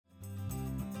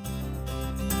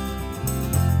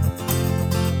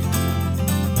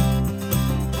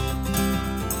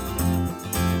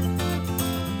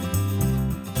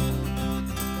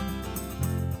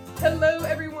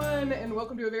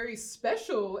welcome to a very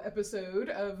special episode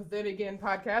of Then Again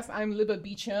podcast. I'm Libba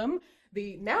Beecham,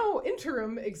 the now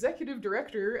interim executive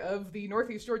director of the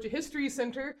Northeast Georgia History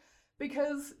Center,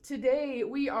 because today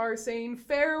we are saying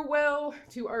farewell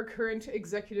to our current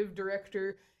executive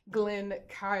director, Glen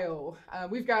Kyle.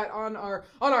 We've got on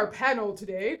our panel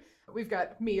today, we've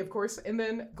got me, of course, and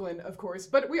then Glen, of course,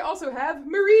 but we also have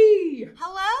Marie.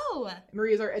 Hello.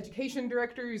 Marie is our education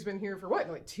director who's been here for what,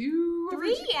 like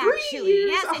three actually.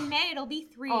 years? Yes, in May it'll be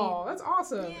 3. Oh, that's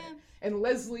awesome. Yeah. And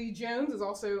Leslie Jones is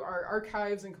also our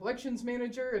archives and collections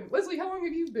manager. And Leslie, how long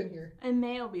have you been here? In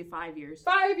May it'll be 5 years.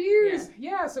 5 years.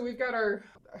 Yeah. So we've got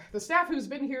the staff who's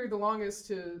been here the longest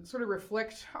to sort of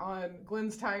reflect on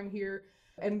Glen's time here.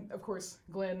 And of course,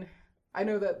 Glen, I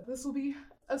know that this will be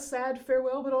a sad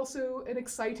farewell, but also an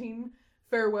exciting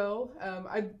farewell.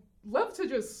 I'd love to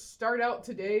just start out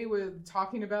today with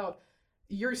talking about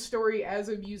your story as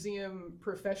a museum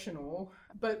professional,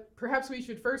 but perhaps we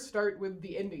should first start with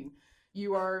the ending.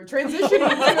 You are transitioning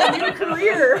to a new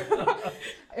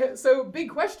career. So big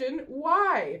question,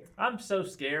 why? I'm so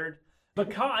scared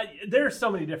because there's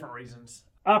so many different reasons.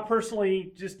 I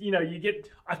personally just,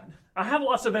 I have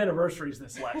lots of anniversaries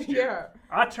this last year. Yeah.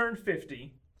 I turned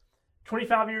 50,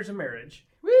 25 years of marriage,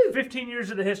 Woo! 15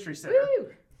 years at the History Center,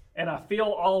 Woo! and I feel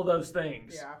all of those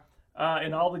things. Yeah.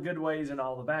 In all the good ways and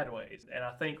all the bad ways. And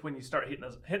I think when you start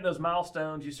hitting those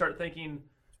milestones, you start thinking,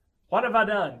 what have I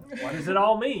done? What does it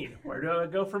all mean? Where do I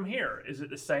go from here? Is it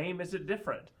the same? Is it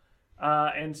different?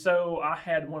 And so I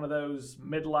had one of those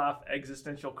midlife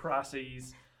existential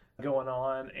crises going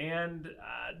on. And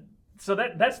so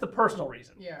that's the personal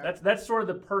reason. Yeah. That's sort of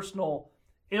the personal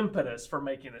impetus for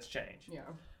making this change. Yeah.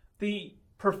 The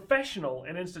professional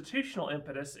and institutional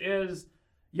impetus is,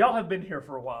 y'all have been here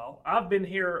for a while. I've been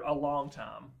here a long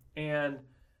time. And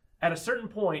at a certain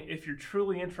point, if you're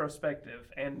truly introspective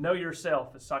and know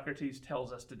yourself, as Socrates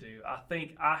tells us to do, I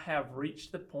think I have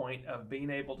reached the point of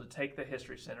being able to take the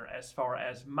History Center as far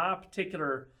as my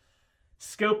particular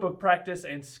scope of practice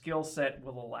and skill set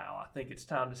will allow. I think it's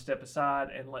time to step aside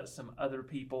and let some other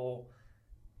people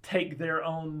take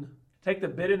the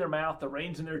bit in their mouth, the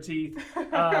reins in their teeth,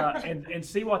 and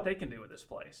see what they can do with this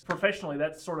place. Professionally,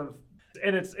 that's sort of,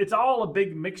 and it's all a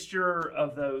big mixture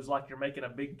of those, like you're making a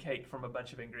big cake from a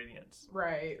bunch of ingredients.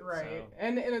 Right. So.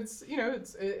 And it's,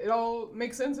 it all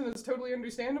makes sense and it's totally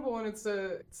understandable, and it's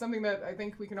something that I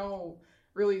think we can all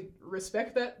really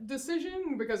respect that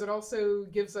decision, because it also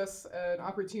gives us an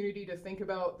opportunity to think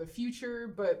about the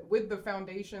future, but with the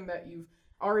foundation that you've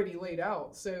already laid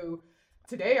out. So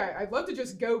today, I'd love to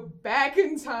just go back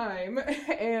in time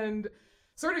and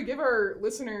sort of give our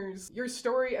listeners your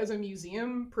story as a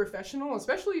museum professional,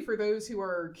 especially for those who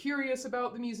are curious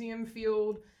about the museum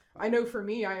field. I know for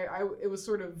me, it was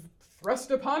sort of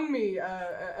thrust upon me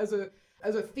as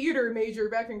a theater major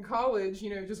back in college,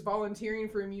 just volunteering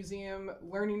for a museum,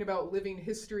 learning about living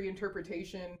history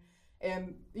interpretation,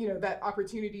 and, that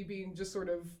opportunity being just sort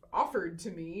of offered to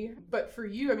me. But for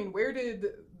you, where did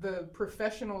the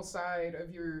professional side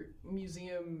of your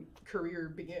museum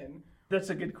career begin?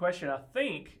 That's a good question. I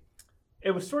think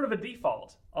it was sort of a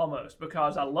default almost,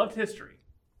 because I loved history,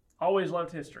 always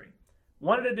loved history.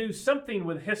 Wanted to do something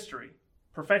with history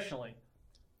professionally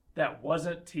that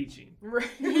wasn't teaching. Right.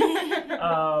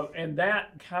 And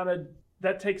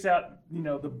that takes out,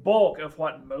 the bulk of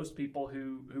what most people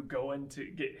who go in to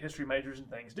get history majors and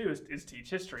things do is teach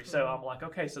history. So I'm like,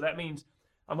 okay, so that means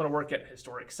I'm going to work at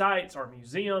historic sites or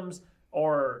museums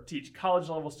or teach college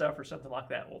level stuff or something like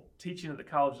that. Well, teaching at the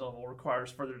college level requires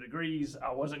further degrees.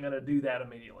 I wasn't going to do that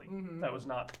immediately. Mm-hmm. That was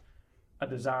not a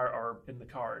desire or in the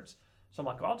cards. So I'm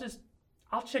like, well,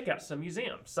 I'll check out some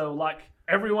museums. So like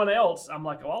everyone else, I'm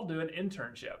like, I'll do an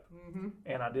internship. Mm-hmm.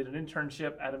 And I did an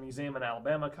internship at a museum in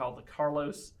Alabama called the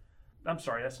Carlos. I'm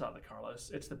sorry, that's not the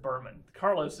Carlos. It's the Berman. The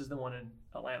Carlos is the one in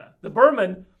Atlanta. The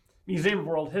Berman Museum of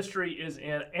World History is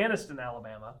in Anniston,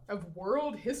 Alabama. Of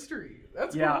world history.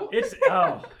 That's cool.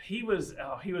 He was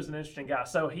an interesting guy.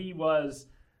 So he was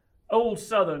old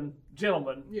Southern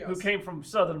gentleman who came from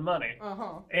Southern money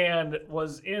and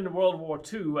was in World War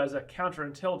II as a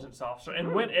counterintelligence officer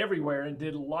and went everywhere and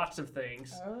did lots of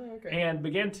things and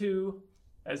began to,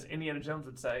 as Indiana Jones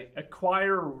would say,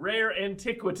 acquire rare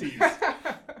antiquities.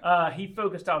 He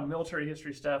focused on military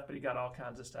history stuff, but he got all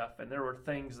kinds of stuff. And there were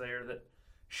things there that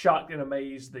shocked and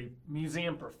amazed the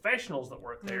museum professionals that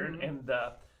worked there. Mm-hmm. And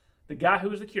the guy who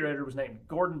was the curator was named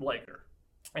Gordon Blaker.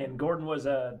 And Gordon was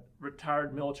a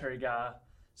retired military guy,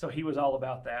 so he was all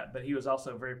about that. But he was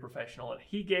also very professional. And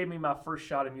he gave me my first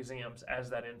shot at museums as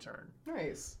that intern.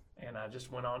 Nice. And I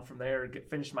just went on from there,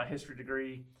 finished my history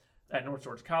degree at North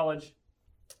Georgia College,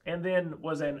 and then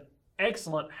was an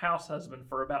excellent house husband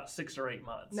for about 6 or 8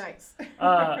 months. Nice.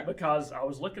 Because I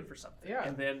was looking for something. Yeah.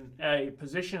 And then a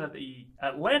position at the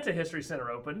Atlanta History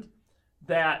Center opened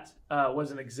that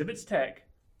was an exhibits tech.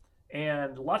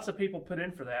 And lots of people put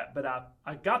in for that, but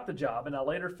I got the job, and I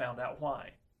later found out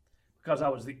why. Because I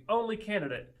was the only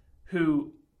candidate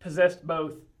who possessed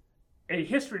both a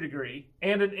history degree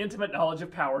and an intimate knowledge of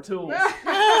power tools.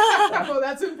 Well,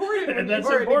 that's important when that's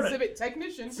you are important. an exhibit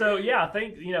technician. So yeah,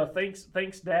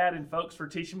 thanks Dad and folks for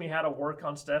teaching me how to work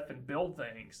on stuff and build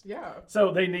things. Yeah.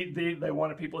 So they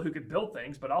wanted people who could build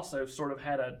things, but also sort of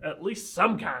had at least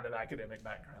some kind of academic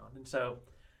background, and so.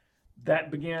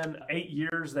 That began 8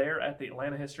 years there at the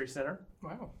Atlanta History Center.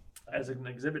 Wow. As an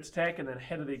exhibits tech, and then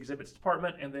head of the exhibits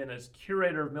department, and then as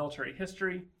curator of military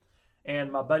history.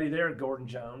 And my buddy there, Gordon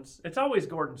Jones. It's always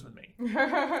Gordons with me.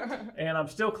 And I'm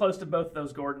still close to both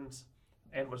those Gordons,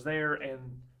 and was there.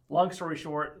 And long story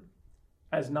short,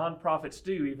 as nonprofits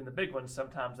do, even the big ones,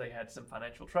 sometimes they had some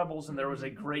financial troubles, and there was a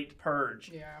great purge.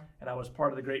 Yeah. And I was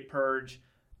part of the great purge.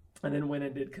 And then went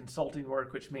and did consulting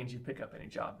work, which means you pick up any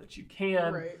job that you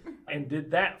can. Right. And did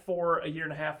that for a year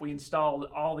and a half. We installed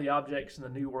all the objects in the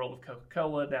new world of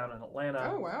Coca-Cola down in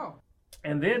Atlanta. Oh, wow.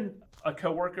 And then a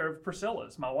coworker of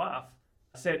Priscilla's, my wife,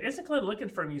 said, "Isn't Glen looking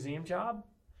for a museum job?"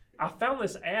 I found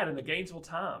this ad in the Gainesville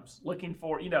Times looking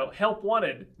for, help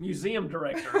wanted, museum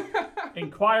director,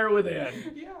 inquire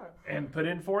within. Yeah. And put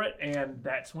in for it. And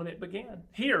that's when it began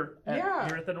here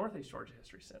at the Northeast Georgia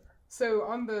History Center. So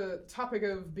on the topic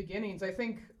of beginnings, I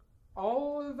think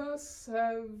all of us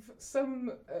have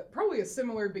some, probably a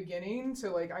similar beginning to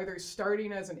like either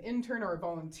starting as an intern or a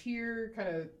volunteer,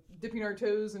 kind of dipping our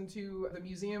toes into the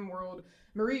museum world.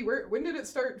 Marie, when did it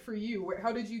start for you?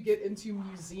 How did you get into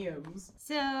museums?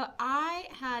 So I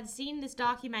had seen this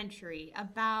documentary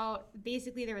about,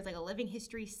 basically there was like a living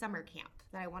history summer camp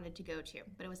that I wanted to go to,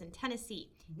 but it was in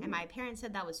Tennessee. And my parents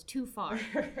said that was too far.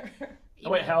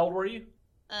 Wait, how old were you?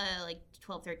 Like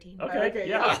 12, 13. Okay,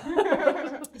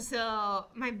 yeah. So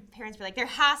my parents were like, there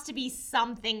has to be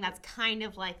something that's kind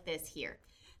of like this here.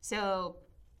 So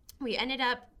we ended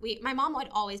up, my mom would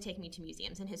always take me to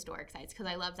museums and historic sites because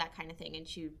I love that kind of thing. And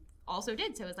she also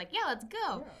did. So it was like, yeah, let's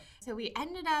go. Yeah. So we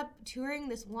ended up touring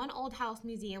this one old house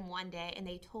museum one day, and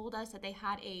they told us that they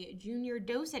had a junior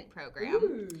docent program.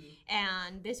 Ooh.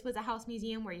 And this was a house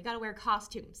museum where you got to wear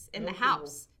costumes in the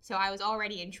house. So I was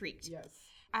already intrigued. Yes.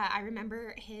 I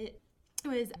remember it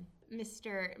was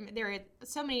there were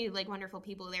so many like wonderful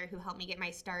people there who helped me get my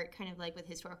start kind of like with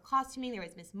historical costuming. There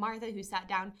was Miss Martha who sat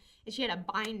down and she had a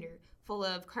binder full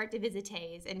of carte de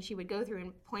visites, and she would go through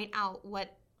and point out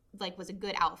what like was a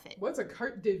good outfit. What's a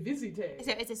carte de visite?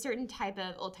 So it's a certain type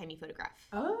of old-timey photograph.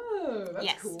 Oh,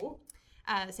 that's cool.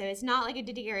 So it's not like a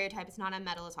daguerreotype. It's not on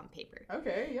metal. It's on paper.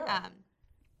 Okay, yeah.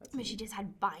 But she just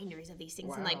had binders of these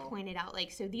things and like pointed out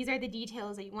like, so these are the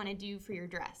details that you want to do for your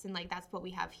dress, and like that's what we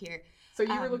have here. So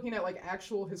you were looking at like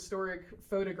actual historic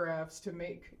photographs to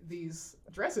make these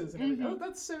dresses and everything. Oh,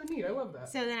 that's so neat. I love that.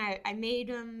 So then I made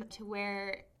them to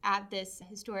wear at this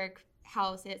historic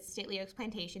house at Stately Oaks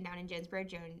Plantation down in Jonesboro,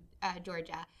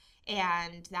 Georgia.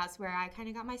 And that's where I kind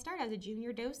of got my start as a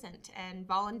junior docent and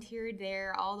volunteered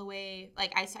there all the way.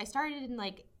 Like I started in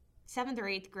like 7th or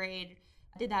 8th grade.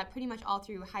 Did that pretty much all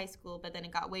through high school, but then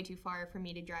it got way too far for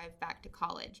me to drive back to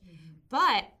college. Mm-hmm.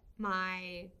 But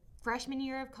my freshman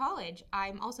year of college,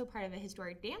 I'm also part of a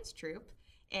historic dance troupe,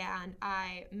 and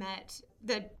I met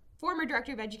the former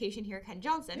director of education here, Ken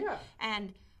Johnson,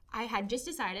 and I had just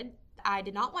decided I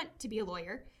did not want to be a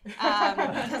lawyer because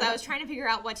I was trying to figure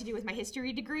out what to do with my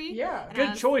history degree. Yeah.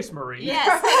 Good choice, Marie.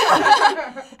 Yes.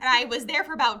 And I was there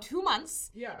for about 2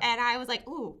 months, and I was like,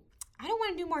 ooh, I don't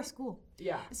want to do more school.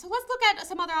 Yeah. So let's look at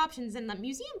some other options. And the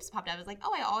museums popped up. I was like,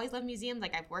 oh, I always love museums.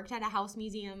 Like I've worked at a house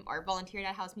museum or volunteered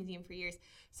at a house museum for years.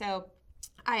 So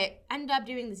I ended up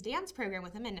doing this dance program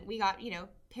with him, and we got,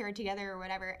 paired together or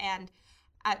whatever. And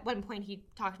at one point he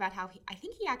talked about how I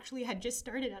think he actually had just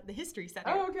started at the History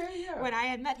Center. Oh, okay, yeah. When I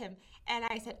had met him. And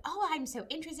I said, oh, I'm so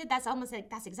interested. That's almost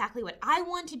like, that's exactly what I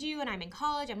want to do. And I'm in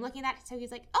college. I'm looking at that. So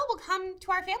he's like, oh, well, come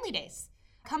to our family days.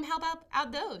 Come help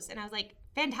out those. And I was like,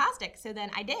 fantastic. So then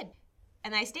I did.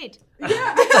 And I stayed.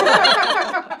 Yeah.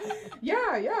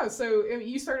 yeah. So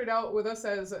you started out with us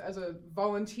as a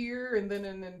volunteer and then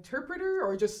an interpreter,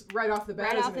 or just right off the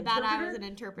bat? Right off the bat, I was an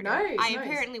interpreter. Nice. I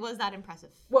apparently was that impressive.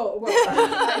 Well,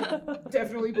 I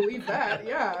definitely believe that.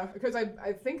 Yeah, because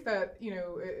I think that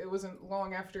it wasn't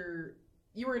long after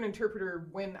you were an interpreter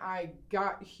when I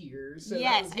got here. So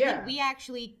yes, I think we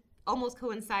actually almost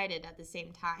coincided at the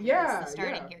same time as the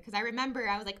starting here, because I remember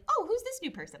I was like, oh, who's this new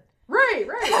person? Right,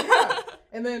 yeah.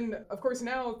 And then, of course,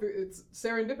 now it's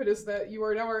serendipitous that you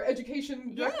are now our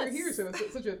education director here. So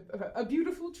it's such a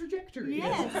beautiful trajectory.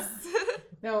 Yes.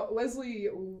 Now, Leslie,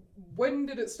 when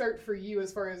did it start for you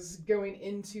as far as going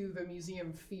into the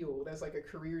museum field as like a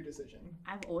career decision?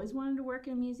 I've always wanted to work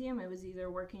in a museum. I was either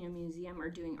working in a museum or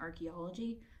doing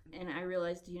archaeology. And I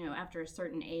realized, after a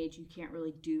certain age, you can't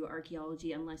really do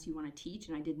archaeology unless you want to teach,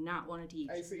 and I did not want to teach.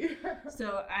 I see.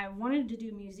 So I wanted to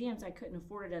do museums. I couldn't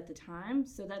afford it at the time,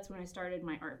 so that's when I started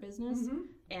my art business.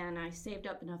 And I saved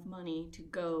up enough money to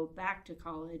go back to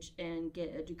college and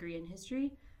get a degree in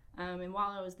history. And while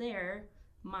I was there,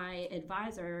 my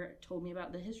advisor told me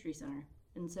about the History Center.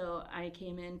 And so I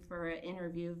came in for an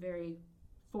interview, very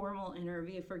formal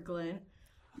interview for Glen.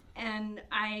 And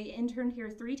I interned here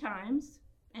 3 times.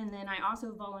 And then I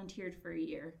also volunteered for a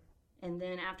year. And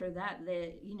then after that,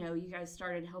 you guys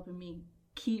started helping me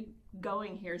keep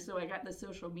going here. So I got the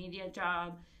social media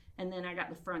job, and then I got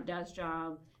the front desk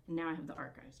job, and now I have the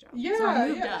archives job. Yeah, so I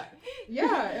moved up.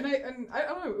 Yeah, and I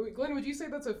don't know, Glenn, would you say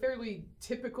that's a fairly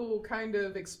typical kind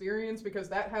of experience? Because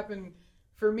that happened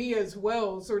for me as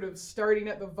well, sort of starting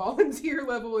at the volunteer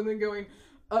level and then going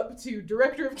up to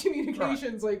director of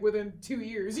communications like within 2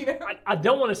 years, I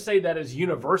don't want to say that is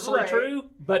universally true,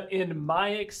 but in my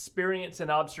experience and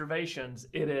observations,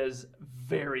 it is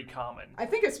very common. I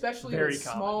think especially with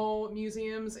small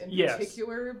museums in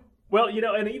particular. Well,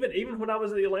 and even when I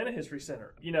was at the Atlanta History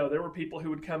Center, there were people who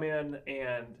would come in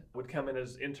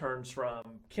as interns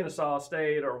from Kennesaw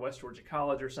State or West Georgia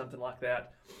College or something like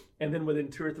that. And then within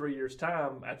 2 or 3 years'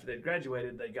 time, after they'd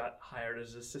graduated, they got hired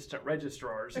as assistant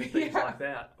registrars and things like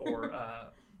that.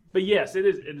 But yes, it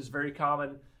is very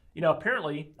common.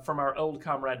 Apparently, from our old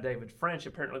comrade David French,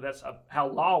 apparently that's how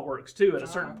law works too. At a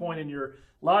certain point in your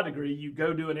law degree, you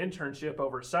go do an internship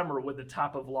over summer with the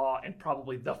type of law and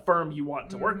probably the firm you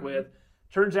want to work with.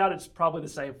 Turns out it's probably the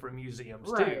same for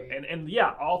museums too. And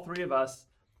yeah, all 3 of us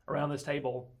around this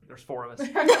table, there's 4 of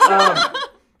us.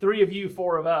 3 of you,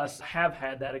 4 of us have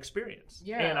had that experience.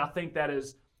 Yeah. And I think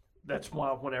that's why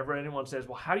whenever anyone says,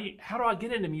 well, how do I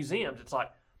get into museums? It's like,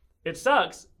 it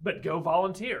sucks, but go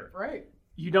volunteer. Right.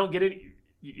 You don't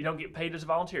get paid as a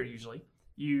volunteer usually.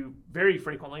 You very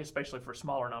frequently, especially for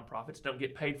smaller nonprofits, don't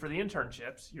get paid for the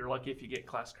internships. You're lucky if you get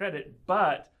class credit,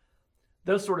 but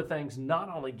those sort of things not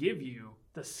only give you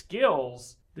the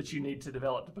skills that you need to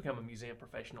develop to become a museum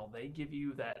professional, they give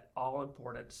you that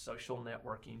all-important social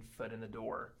networking foot in the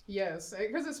door. Yes,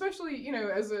 because especially,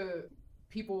 as a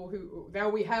people who, now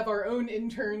we have our own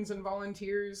interns and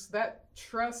volunteers, that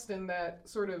trust and that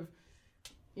sort of,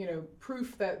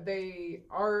 proof that they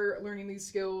are learning these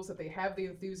skills, that they have the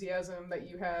enthusiasm that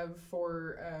you have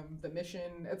for the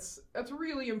mission, that's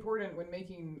really important when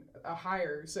making a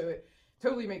hire. So it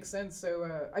totally makes sense. So,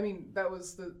 that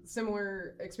was the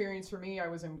similar experience for me. I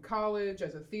was in college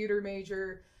as a theater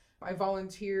major. I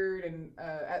volunteered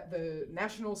at the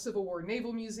National Civil War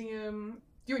Naval Museum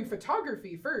doing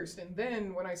photography first. And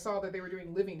then when I saw that they were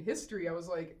doing living history, I was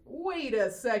like, wait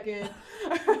a second,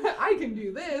 I can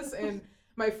do this. And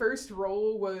my first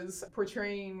role was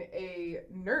portraying a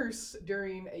nurse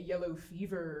during a yellow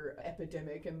fever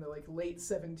epidemic in the late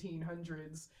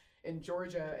 1700s. In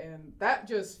Georgia, and that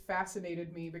just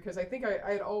fascinated me because I think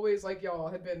I had always, like y'all,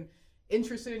 had been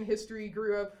interested in history,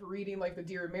 grew up reading the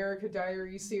Dear America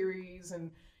Diary series,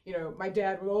 and my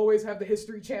dad would always have the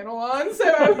History Channel on,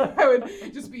 so I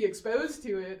would just be exposed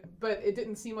to it, but it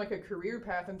didn't seem like a career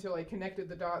path until I connected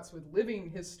the dots with living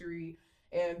history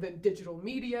and then digital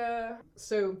media.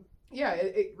 So yeah,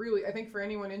 it really, I think for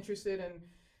anyone interested in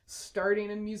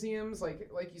starting in museums, like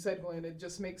you said, Glenn, it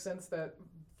just makes sense that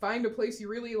find a place you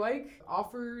really like,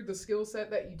 offer the skill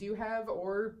set that you do have,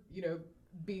 or,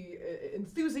 be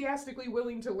enthusiastically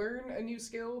willing to learn a new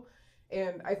skill.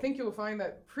 And I think you'll find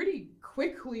that pretty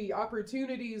quickly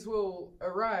opportunities will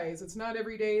arise. It's not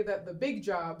every day that the big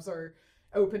jobs are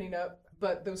opening up,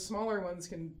 but those smaller ones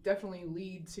can definitely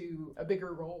lead to a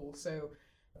bigger role. So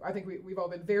I think we've all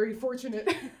been very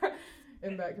fortunate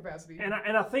in that capacity. And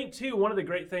I think, too, one of the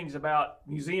great things about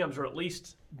museums, or at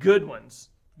least good ones,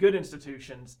 good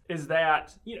institutions, is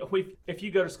that if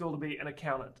you go to school to be an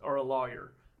accountant or a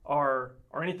lawyer or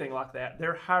anything like that,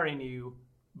 they're hiring you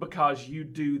because you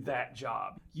do that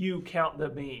job. You count the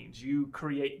beans, you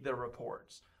create the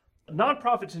reports.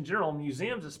 Nonprofits in general,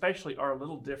 museums especially, are a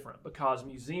little different because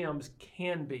museums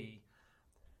can be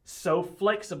so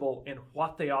flexible in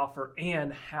what they offer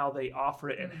and how they offer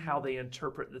it and how they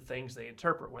interpret the things they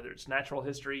interpret, whether it's natural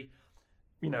history,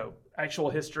 actual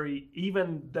history,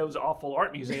 even those awful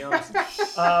art museums.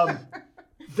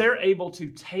 They're able to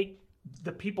take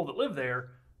the people that live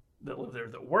there,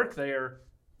 that work there,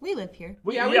 We live here.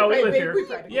 We live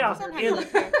here. Yeah,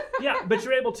 but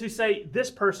you're able to say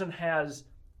this person has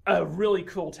a really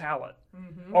cool talent,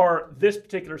 or this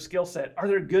particular skill set, or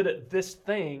they're good at this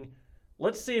thing.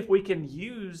 Let's see if we can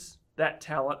use that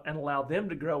talent and allow them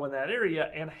to grow in that area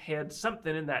and head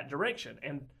something in that direction.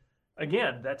 And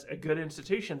again, that's a good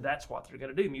institution. That's what they're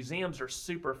going to do. Museums are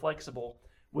super flexible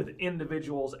with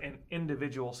individuals and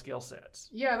individual skill sets.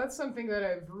 Yeah, that's something that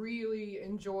I've really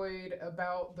enjoyed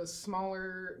about the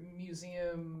smaller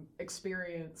museum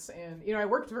experience. And, I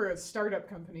worked for a startup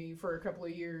company for a couple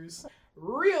of years.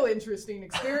 Real interesting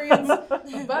experience.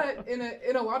 But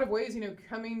in a lot of ways,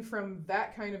 coming from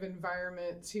that kind of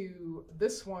environment to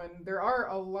this one, there are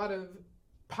a lot of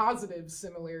positive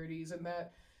similarities in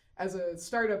that as a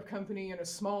startup company and a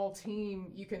small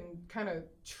team, you can kind of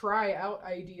try out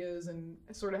ideas and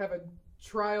sort of have a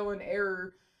trial and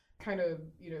error kind of,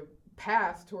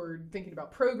 path toward thinking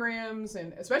about programs.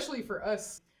 And especially for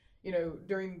us,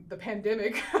 during the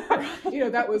pandemic,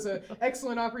 that was an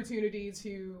excellent opportunity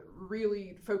to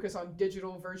really focus on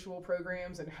digital virtual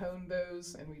programs and hone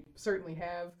those. And we certainly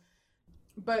have.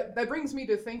 But that brings me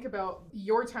to think about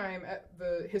your time at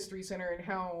the History Center and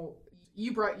how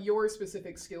you brought your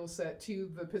specific skill set to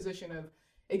the position of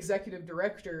executive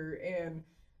director. And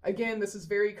again, this is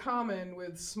very common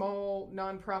with small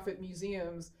nonprofit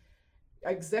museums.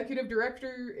 Executive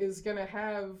director is going to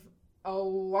have a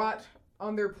lot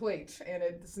on their plate, and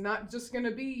it's not just going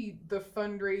to be the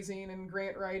fundraising and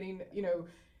grant writing.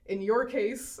 In your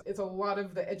case, it's a lot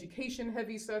of the education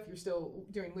heavy stuff. You're still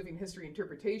doing living history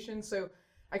interpretation. So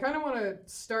I kind of want to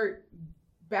start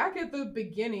back at the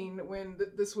beginning when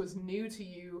this was new to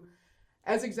you.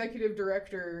 As executive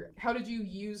director, how did you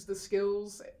use the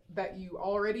skills that you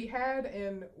already had,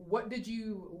 and what did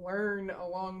you learn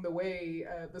along the way,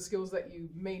 the skills that you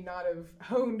may not have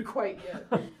honed quite yet?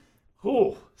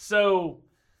 So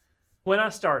when I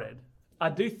started, I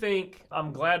do think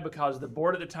I'm glad because the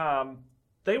board at the time,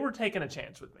 they were taking a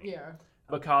chance with me. Yeah.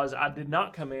 Because I did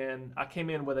not come in, I came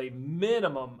in with a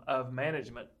minimum of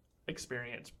management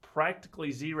experience,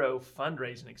 practically zero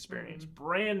fundraising experience,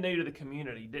 brand new to the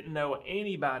community, didn't know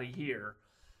anybody here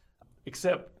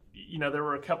except, there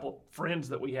were a couple friends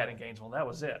that we had in Gainesville, and that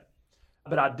was it.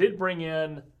 But I did bring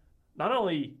in not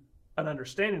only an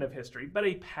understanding of history, but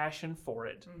a passion for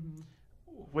it,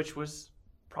 which was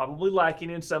probably lacking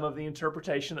in some of the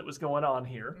interpretation that was going on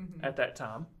here at that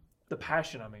time. The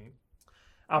passion,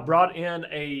 I brought in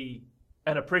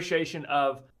an appreciation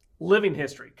of living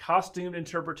history, costumed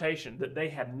interpretation that they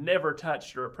had never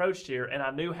touched or approached here, and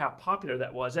I knew how popular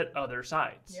that was at other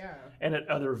sites and at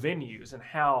other venues, and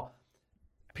how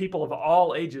people of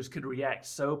all ages could react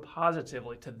so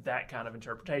positively to that kind of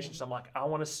interpretation. So I'm like, I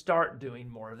want to start doing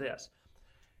more of this.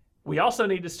 We also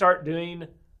need to start doing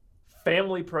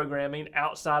family programming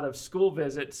outside of school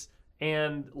visits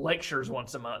and lectures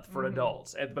once a month for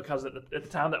adults, and because at the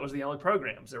time that was the only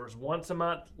programs. There was once a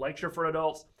month lecture for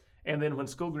adults. And then when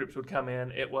school groups would come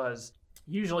in, it was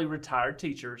usually retired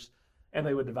teachers, and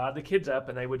they would divide the kids up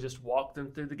and they would just walk them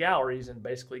through the galleries and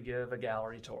basically give a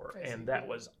gallery tour. And that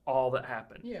was all that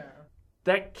happened. Yeah.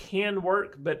 That can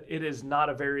work, but it is not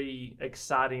a very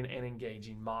exciting and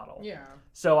engaging model. Yeah.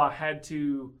 So I had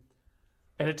to,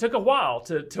 and it took a while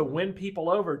to win people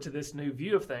over to this new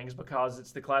view of things, because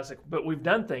it's the classic, but we've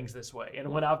done things this way. And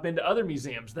when I've been to other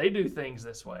museums, they do things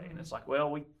this way. And it's like,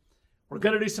 well, we're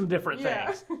going to do some different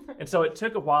things. And so it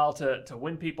took a while to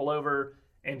win people over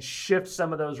and shift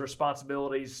some of those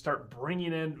responsibilities, start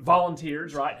bringing in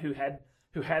volunteers, right, who had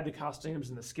the costumes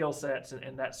and the skill sets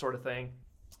and that sort of thing.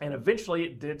 And eventually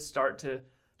it did start to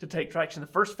take traction. The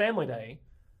first family day,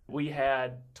 we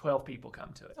had 12 people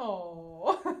come to it.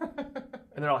 Oh.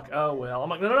 And they're like, oh, well. I'm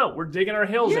like, no, we're digging our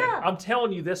heels in. I'm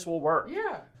telling you, this will work.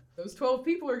 Yeah. Those 12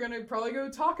 people are going to probably go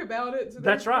talk about it.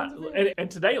 That's right.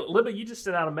 And today, Libby, you just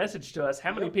sent out a message to us.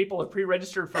 How many people have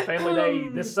pre-registered for Family Day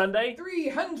this Sunday?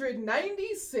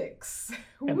 396.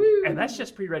 And that's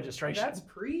just pre-registration. That's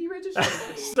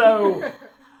pre-registration.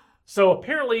 So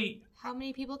apparently... How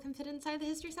many people can fit inside the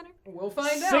History Center? We'll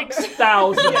find out.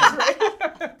 6,000.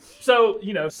 So,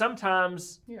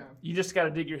 sometimes you just got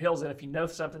to dig your heels in if you know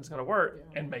something's going to work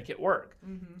and make it work.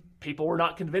 People were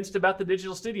not convinced about the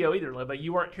digital studio either, but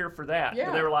you weren't here for that.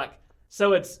 Yeah. They were like,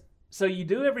 so you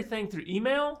do everything through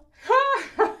email?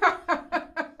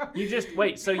 You just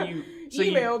wait. So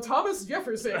email Thomas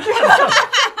Jefferson.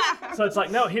 So it's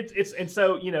like, no,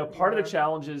 part of the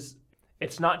challenge is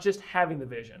it's not just having the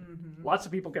vision. Lots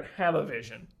of people can have a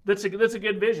vision. That's a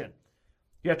good vision.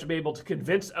 You have to be able to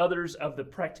convince others of the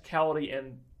practicality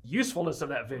and usefulness of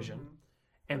that vision.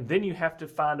 And then you have to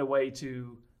find a way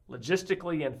to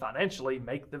logistically and financially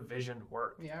make the vision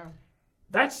work. Yeah.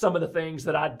 That's some of the things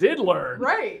that I did learn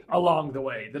right. along the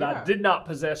way that I did not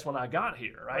possess when I got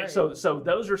here, right? So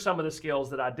those are some of the skills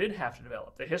that I did have to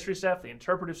develop. The history stuff, the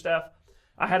interpretive stuff.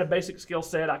 I had a basic skill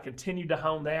set. I continued to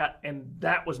hone that, and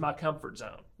that was my comfort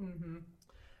zone. Mm-hmm.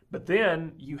 But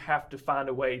then you have to find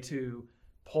a way to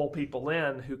pull people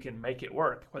in who can make it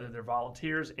work, whether they're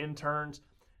volunteers, interns.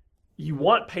 You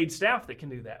want paid staff that can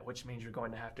do that, which means you're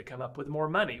going to have to come up with more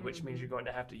money, which means you're going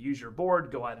to have to use your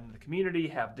board, go out into the community,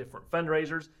 have different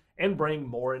fundraisers, and bring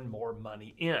more and more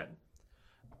money in.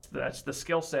 That's the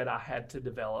skill set I had to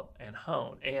develop and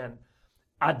hone. And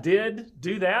I did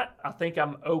do that. I think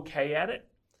I'm okay at it.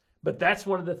 But that's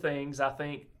one of the things I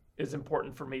think is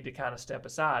important for me to kind of step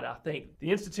aside. I think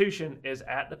the institution is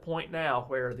at the point now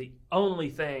where the only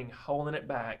thing holding it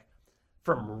back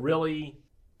from really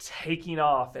taking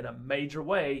off in a major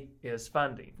way is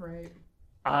funding. Right.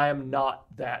 I am not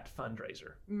that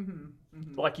fundraiser. Mm-hmm.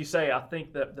 Mm-hmm. Like you say, I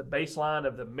think that the baseline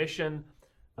of the mission,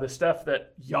 the stuff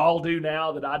that y'all do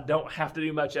now that I don't have to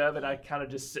do much of, and I kind of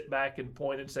just sit back and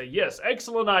point and say, yes,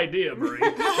 excellent idea, Marie.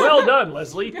 Well done,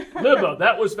 Leslie. Libba,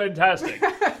 that was fantastic.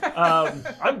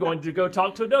 I'm going to go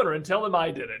talk to a donor and tell them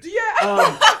I did it.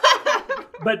 Yeah.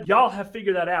 But y'all have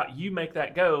figured that out. You make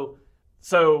that go.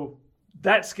 So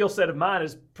that skill set of mine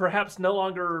is perhaps no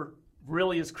longer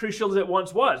really as crucial as it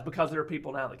once was, because there are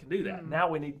people now that can do that. Now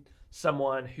we need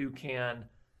someone who can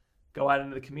go out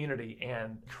into the community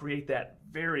and create that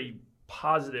very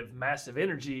positive, massive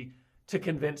energy to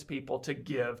convince people to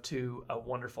give to a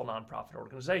wonderful nonprofit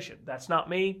organization. That's not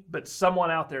me, but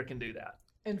someone out there can do that.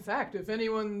 In fact, if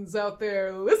anyone's out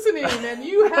there listening and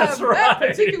you have that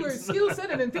particular skill set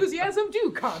and enthusiasm,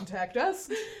 do contact us.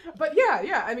 But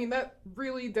yeah, I mean, that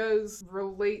really does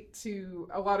relate to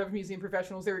a lot of museum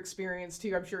professionals, their experience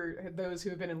too. I'm sure those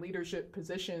who have been in leadership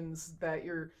positions, that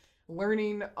you're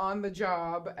learning on the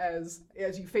job as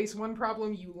you face one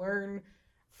problem, you learn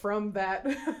from that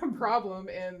problem,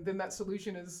 and then that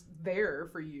solution is there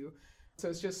for you. So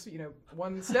it's just,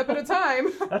 one step at a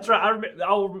time. That's right.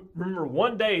 I'll remember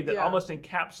one day that almost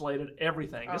encapsulated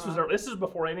everything. This is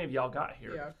before any of y'all got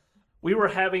here. Yeah. We were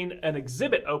having an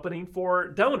exhibit opening for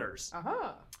donors.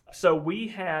 So we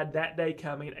had that day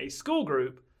coming a school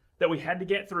group that we had to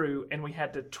get through, and we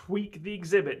had to tweak the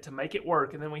exhibit to make it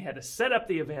work, and then we had to set up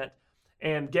the event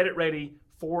and get it ready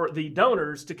for the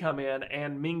donors to come in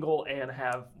and mingle and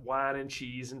have wine and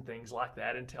cheese and things like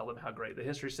that and tell them how great the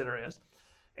History Center is.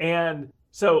 And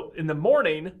so in the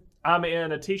morning, I'm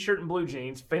in a t-shirt and blue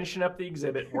jeans, finishing up the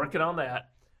exhibit, working on that.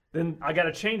 Then I got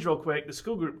to change real quick. The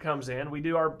school group comes in. We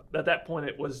do at that point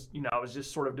it was, I was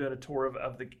just sort of doing a tour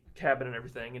of the cabin and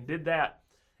everything, and did that.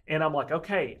 And I'm like,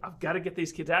 okay, I've got to get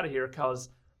these kids out of here because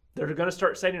they're going to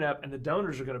start setting up and the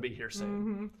donors are going to be here soon.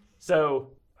 Mm-hmm.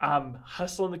 So I'm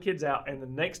hustling the kids out, and the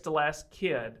next to last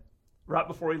kid, right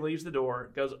before he leaves the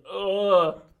door, goes,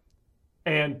 ugh,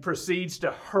 and proceeds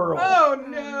to hurl. Oh,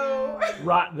 no.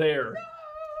 Right there.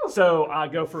 No. So I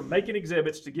go from making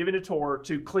exhibits to giving a tour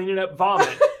to cleaning up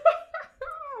vomit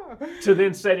to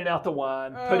then setting out the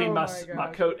wine, putting my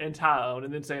coat and tie on,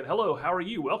 and then saying, hello, how are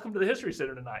you? Welcome to the History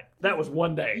Center tonight. That was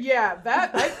one day. Yeah,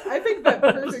 I think that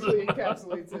perfectly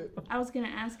encapsulates it. I was going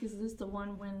to ask, is this the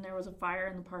one when there was a fire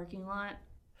in the parking lot?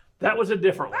 That was a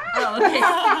different one. Oh, okay.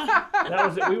 That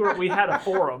was it. We had a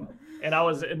forum, and I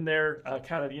was in there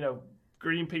kind of,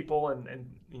 greeting people and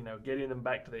getting them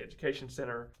back to the education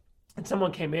center. And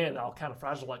someone came in, all kind of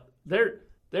frazzled, like,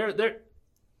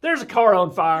 there's a car on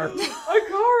fire. A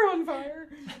car on fire.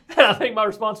 And I think my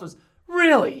response was,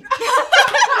 really?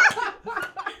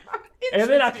 And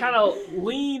then I kind of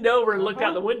leaned over and looked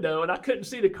out the window, and I couldn't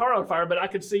see the car on fire, but I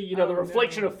could see, the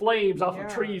reflection of flames off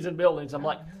of trees and buildings. I'm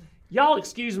like, y'all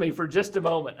excuse me for just a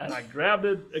moment. And I grabbed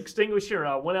an extinguisher, and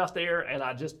I went out there, and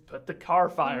I just put the car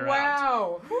fire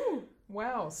out.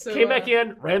 Wow. So came back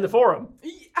in, ran the forum.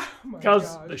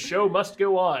 Because the show must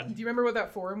go on. Do you remember what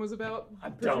that forum was about? I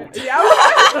don't.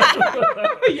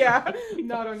 Yeah,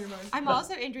 not on your mind. I'm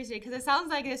also interested because it sounds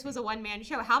like this was a one-man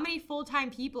show. How many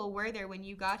full-time people were there when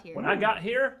you got here? When I got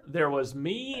here, there was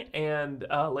me and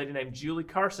a lady named Julie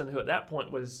Carson, who at that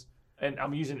point was, and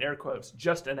I'm using air quotes,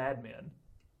 just an admin.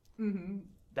 Mm-hmm.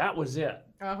 That was it.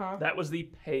 That was the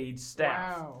paid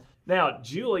staff. Wow. Now,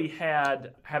 Julie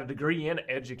had a degree in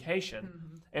education.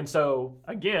 Mm-hmm. And so,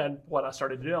 again, what I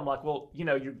started to do, I'm like, well,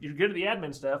 you're good at the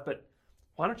admin stuff, but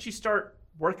why don't you start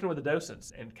working with the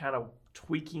docents and kind of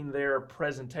tweaking their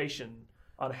presentation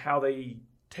on how they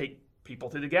take people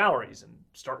through the galleries and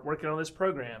start working on this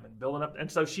program and building up. And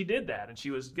so she did that, and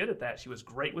she was good at that. She was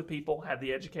great with people, had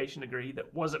the education degree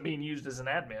that wasn't being used as an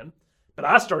admin, but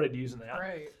I started using that.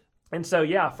 Right. And so,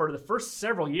 for the first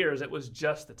several years, it was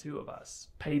just the two of us,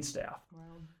 paid staff. Wow.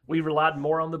 We relied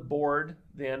more on the board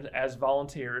than as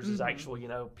volunteers, as actual,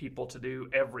 people to do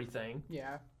everything.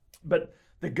 Yeah. But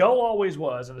the goal always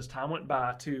was, and as time went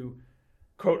by, to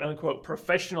quote unquote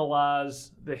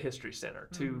professionalize the History Center,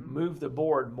 to move the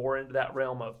board more into that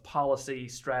realm of policy,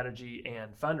 strategy,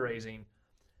 and fundraising,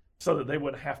 so that they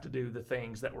wouldn't have to do the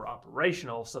things that were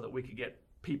operational, so that we could get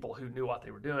people who knew what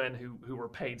they were doing, who were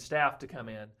paid staff to come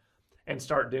in and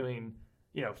start doing,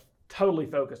 totally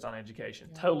focused on education,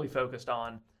 totally focused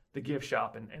on the gift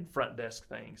shop and front desk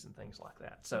things and things like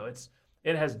that. So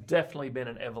it has definitely been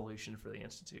an evolution for the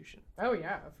institution. Oh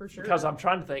yeah, for sure. Because I'm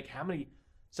trying to think how many.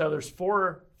 So there's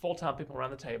 4 full-time people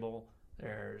around the table.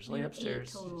 There's Lee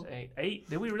upstairs. 8 total. 8.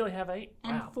 Did we really have 8?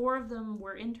 And wow. 4 of them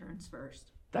were interns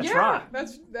first. That's right.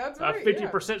 That's right.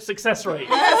 50% success rate.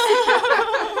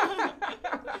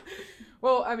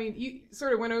 Well, I mean, you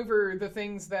sort of went over the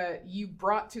things that you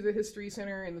brought to the History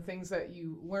Center and the things that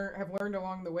you have learned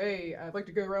along the way. I'd like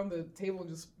to go around the table and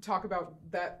just talk about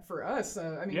that for us.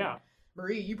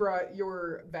 Marie, you brought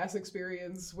your vast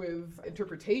experience with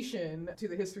interpretation to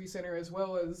the History Center, as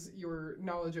well as your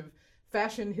knowledge of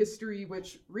fashion history,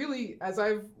 which really, as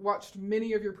I've watched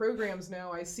many of your programs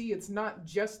now, I see it's not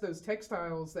just those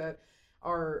textiles that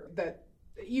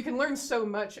you can learn so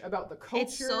much about the culture.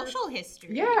 It's social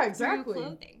history. Yeah, exactly. Through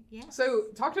clothing. Yes. So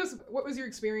talk to us, what was your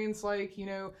experience like?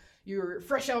 You're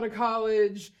fresh out of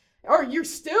college, or you're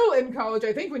still in college,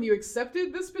 I think, when you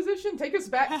accepted this position. Take us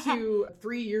back to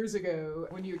 3 years ago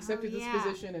when you accepted this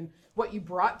position, and what you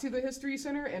brought to the History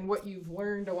Center and what you've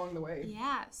learned along the way.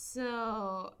 Yeah,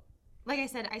 so like I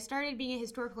said, I started being a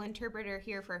historical interpreter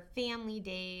here for Family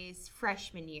Days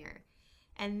freshman year,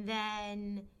 and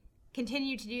then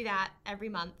continued to do that every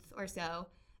month or so.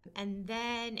 And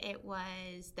then it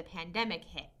was the pandemic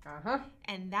hit.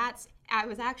 And I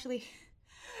was actually,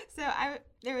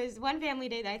 there was one Family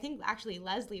Day that I think actually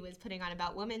Leslie was putting on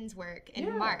about women's work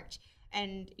in March.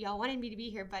 And y'all wanted me to be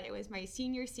here, but it was my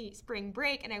senior spring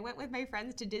break, and I went with my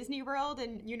friends to Disney World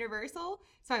and Universal,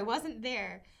 so I wasn't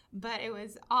there. But it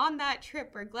was on that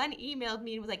trip where Glen emailed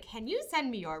me and was like, "Can you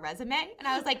send me your resume?" And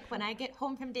I was like, "When I get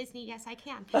home from Disney, yes, I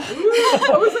can."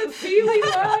 What was it feeling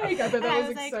like? I bet that was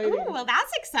exciting. Like, "Ooh, well,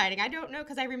 that's exciting." I don't know,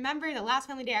 because I remember the last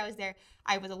Family Day I was there,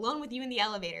 I was alone with you in the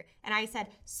elevator, and I said,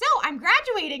 "So, I'm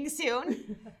graduating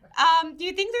soon. Do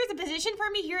you think there's a position for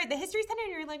me here at the History Center?"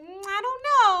 And you're like, "I don't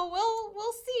know.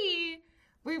 We'll see."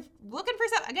 We're looking for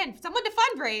someone to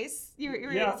fundraise. You're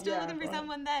still looking for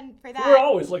someone then for that. We're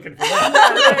always looking for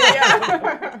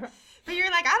that. But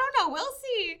you're like, "I don't know, we'll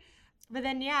see." But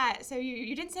then, so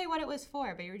you didn't say what it was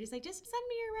for, but you were just like, "Just send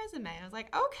me your resume." And I was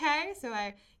like, "Okay." So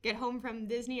I get home from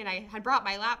Disney, and I had brought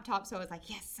my laptop, so I was like,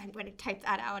 "Yes, I'm going to type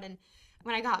that out." And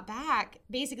when I got back,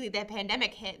 basically the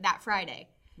pandemic hit that Friday.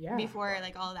 Before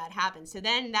all that happened. So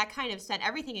then that kind of sent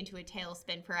everything into a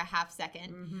tailspin for a half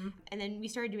second. And then we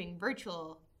started doing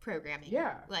virtual programming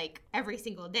every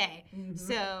single day.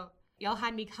 So y'all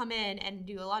had me come in and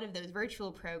do a lot of those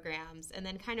virtual programs. And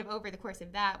then kind of over the course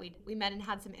of that, we met and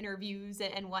had some interviews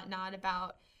and whatnot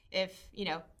about if,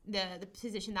 the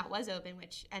position that was open,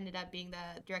 which ended up being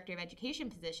the Director of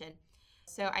Education position.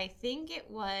 So I think it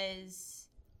was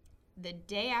the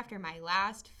day after my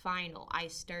last final, I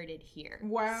started here.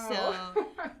 Wow. So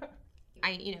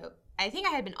I think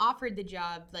I had been offered the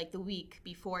job the week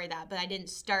before that, but I didn't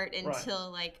start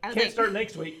until I was Can't start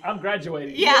next week. I'm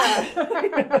graduating. Yeah.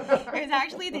 It was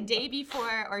actually the day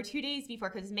before or 2 days before,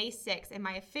 because it's May 6th, and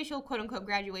my official quote unquote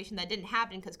graduation that didn't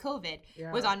happen because COVID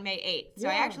was on May 8th. So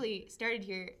I actually started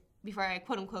here before I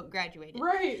quote unquote graduated.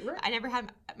 Right. I never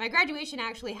had my graduation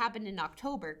actually happened in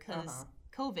October because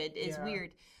COVID is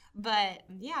weird. But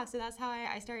so that's how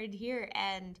I started here,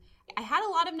 and I had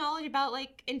a lot of knowledge about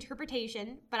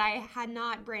interpretation, but I had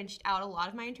not branched out a lot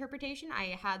of my interpretation.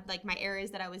 I had my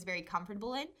areas that I was very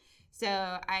comfortable in. So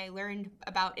I learned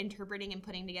about interpreting and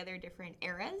putting together different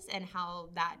eras and how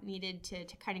that needed to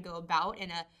kind of go about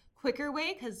in a quicker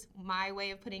way, because my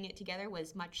way of putting it together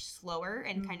was much slower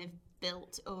and kind of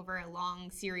built over a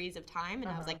long series of time. And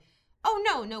I was like,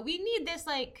 "Oh, no, we need this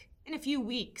in a few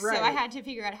weeks." Right. So I had to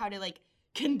figure out how to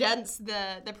condense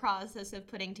the process of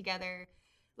putting together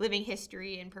living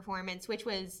history and performance, which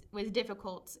was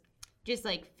difficult, just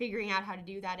figuring out how to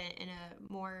do that in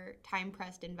a more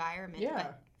time-pressed environment. But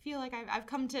I feel like I've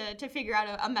come to figure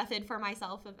out a method for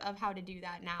myself of how to do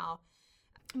that now.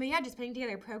 But just putting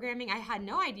together programming, I had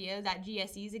no idea that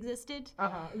GSEs existed.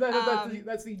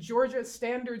 That's the Georgia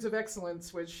Standards of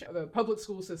Excellence, which the public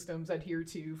school systems adhere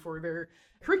to for their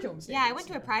curriculum standards. Yeah, I went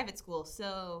to a private school,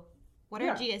 so what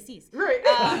are GSEs? Right.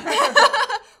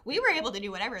 we were able to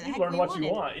do whatever the heck we wanted. You learn what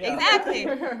you want, yeah. Exactly.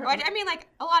 I mean, like,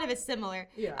 a lot of it's similar.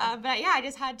 Yeah. But yeah, I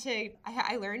just had to,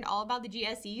 I learned all about the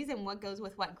GSEs and what goes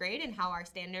with what grade and how our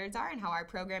standards are and how our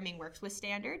programming works with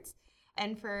standards.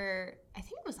 And for, I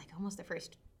think it was like almost the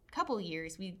first couple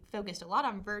years, we focused a lot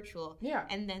on virtual. Yeah.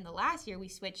 And then the last year we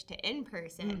switched to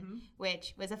in-person,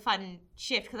 which was a fun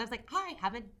shift because I was like, I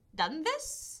haven't done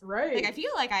this. Right. Like, I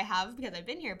feel like I have because I've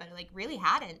been here, but like really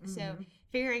hadn't. So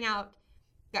figuring out,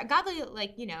 got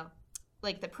like, you know,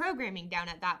 like the programming down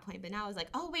at that point, but now I was like,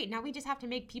 oh wait, now we just have to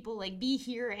make people like be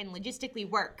here and logistically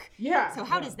work. Yeah. So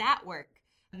how does that work?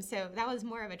 And so that was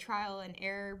more of a trial and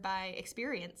error by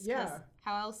experience. Yeah.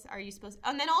 How else are you supposed to?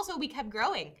 And then also we kept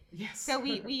growing. Yes. So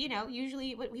we you know,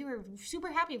 usually we were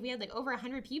super happy if we had like over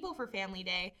 100 people for Family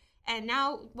Day. And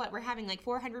now we're having like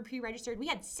 400 pre-registered. We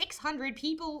had 600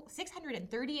 people,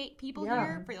 638 people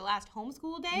here for the last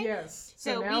homeschool day. Yes.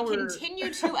 So we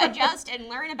continue to adjust and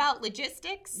learn about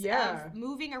logistics of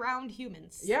moving around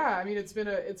humans. Yeah, I mean it's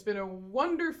been a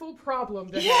wonderful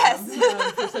problem to have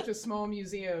for such a small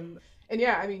museum. And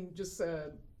yeah, I mean just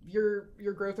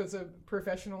your growth as a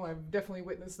professional, I've definitely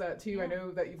witnessed that too. Yeah. I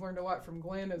know that you've learned a lot from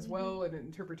Glen as well, and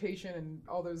interpretation and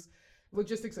all those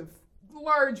logistics of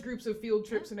large groups of field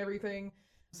trips and everything.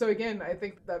 So again, I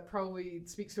think that probably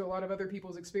speaks to a lot of other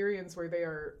people's experience where they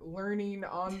are learning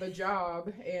on the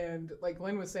job. And like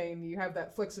Glen was saying, you have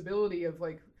that flexibility of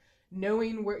like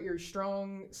knowing what your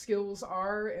strong skills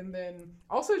are, and then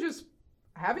also just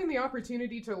having the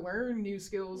opportunity to learn new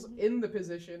skills in the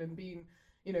position and being,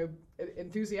 you know,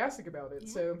 enthusiastic about it.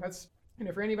 So that's, you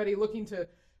know, for anybody looking to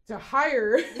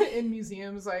hire in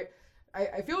museums,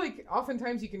 I feel like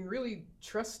oftentimes you can really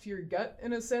trust your gut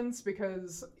in a sense,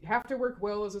 because you have to work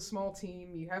well as a small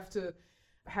team. You have to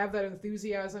have that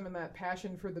enthusiasm and that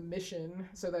passion for the mission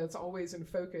so that it's always in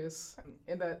focus,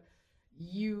 and that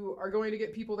you are going to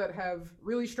get people that have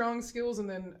really strong skills and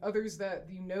then others that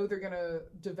you know they're going to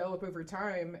develop over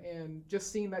time. And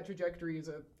just seeing that trajectory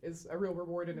is a real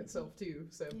reward in itself too.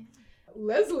 So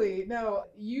Leslie, now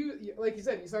you, like you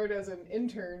said, you started as an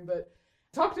intern, but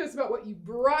talk to us about what you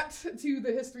brought to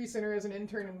the History Center as an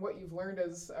intern and what you've learned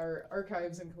as our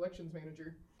archives and collections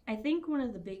manager. I think one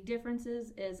of the big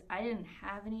differences is I didn't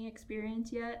have any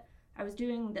experience yet. I was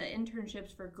doing the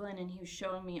internships for Glen, and he was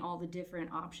showing me all the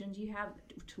different options you have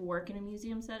to work in a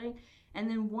museum setting. And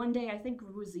then one day, I think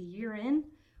it was a year in,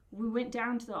 we went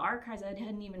down to the archives. I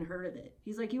hadn't even heard of it.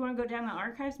 He's like, you want to go down to the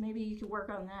archives? Maybe you could work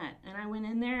on that. And I went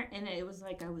in there, and it was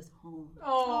like I was home.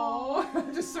 Oh,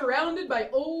 just surrounded by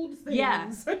old things. Yeah.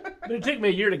 But it took me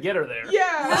a year to get her there.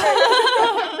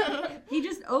 Yeah. He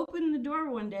just opened the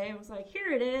door one day and was like,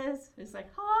 here it is. It's like,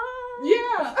 hi.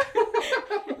 Yeah.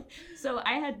 So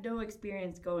I had no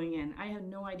experience going in. I had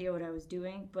no idea what I was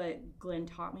doing, but Glen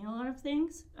taught me a lot of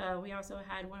things. We also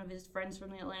had one of his friends from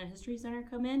the Atlanta History Center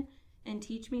come in and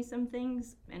teach me some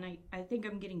things, and I think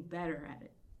I'm getting better at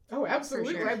it. Oh,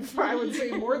 absolutely. Sure. I would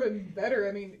say more than better.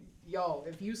 I mean, y'all,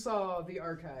 if you saw the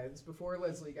archives before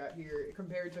Leslie got here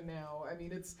compared to now, I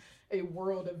mean, it's a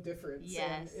world of difference.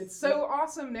 Yes. And it's so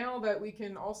awesome now that we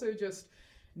can also just,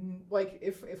 like,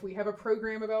 if we have a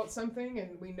program about something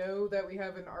and we know that we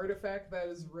have an artifact that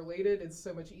is related, it's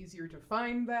so much easier to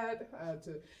find that,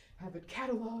 to have it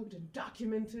cataloged and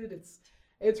documented.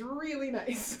 It's really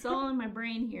nice. It's all in my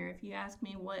brain here. If you ask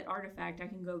me what artifact, I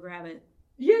can go grab it.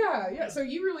 Yeah. So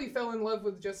you really fell in love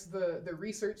with just the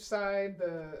research side,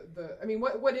 I mean,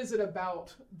 what is it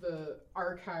about the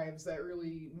archives that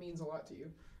really means a lot to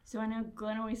you? So I know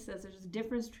Glen always says there's a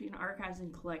difference between archives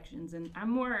and collections, and I'm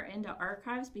more into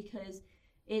archives because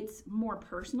it's more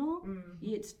personal.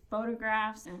 It's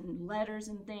photographs and letters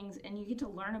and things, and you get to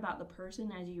learn about the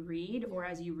person as you read or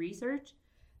as you research.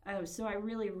 So I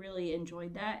really, really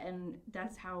enjoyed that, and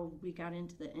that's how we got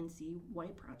into the NC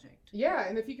White project. Yeah,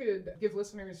 and if you could give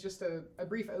listeners just a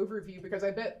brief overview, because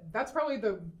I bet that's probably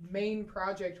the main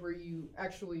project where you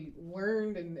actually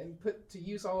learned and put to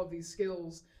use all of these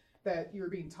skills that you were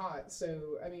being taught.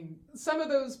 So, I mean, some of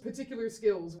those particular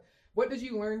skills, what did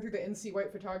you learn through the NC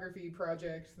White photography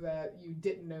project that you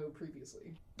didn't know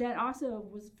previously? That also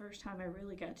was the first time I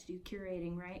really got to do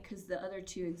curating, right? Because the other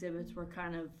two exhibits were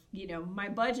kind of, you know, my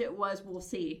budget was, we'll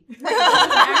see.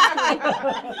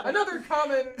 Another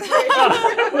common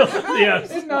yes.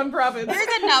 in nonprofits. There's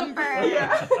a number.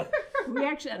 Yeah. We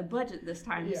actually had a budget this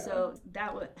time, so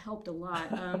that helped a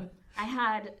lot. I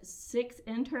had 6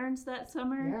 interns that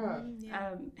summer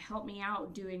help me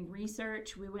out doing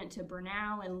research. We went to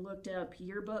Bernal and looked up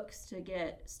yearbooks to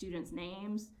get students'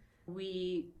 names.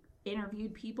 We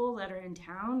interviewed people that are in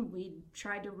town. We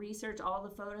tried to research all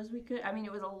the photos we could. I mean,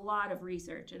 it was a lot of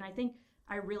research, and I think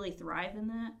I really thrive in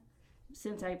that.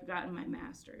 since I've gotten my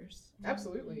master's.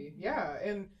 Absolutely, yeah.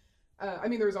 And I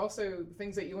mean, there's also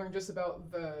things that you learned just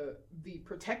about the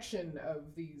protection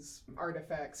of these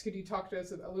artifacts. Could you talk to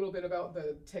us a little bit about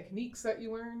the techniques that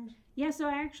you learned? Yeah, so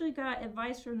I actually got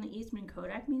advice from the Eastman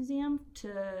Kodak Museum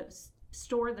to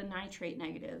store the nitrate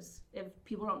negatives. If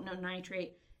people don't know,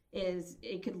 nitrate is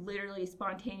it could literally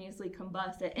spontaneously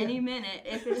combust at any minute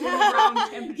if it's in the wrong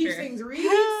temperature. Keeps things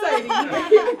really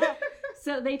exciting.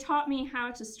 So they taught me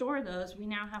how to store those. We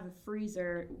now have a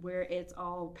freezer where it's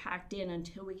all packed in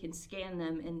until we can scan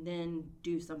them and then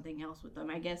do something else with them.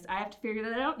 I guess I have to figure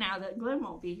that out now that Glen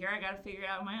won't be here. I got to figure it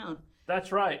out on my own.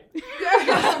 That's right.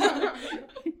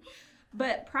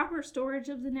 But proper storage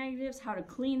of the negatives, how to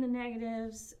clean the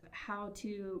negatives, how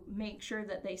to make sure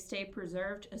that they stay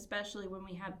preserved, especially when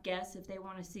we have guests, if they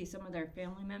want to see some of their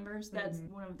family members. That's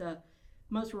one of the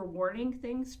most rewarding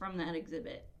things from that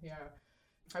exhibit. Yeah.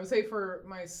 I would say for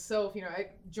myself, I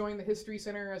joined the History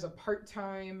Center as a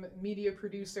part-time media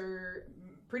producer,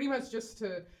 pretty much just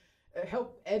to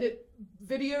help edit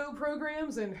video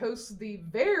programs and host the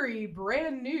very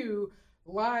brand new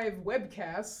live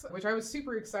webcasts, which I was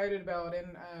super excited about.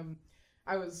 And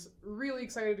I was really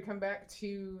excited to come back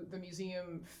to the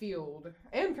museum field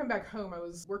and come back home. I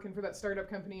was working for that startup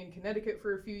company in Connecticut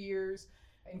for a few years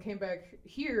and came back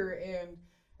here, and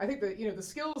I think that, the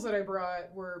skills that I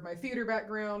brought were my theater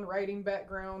background, writing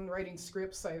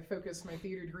scripts. I focused my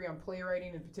theater degree on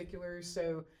playwriting in particular.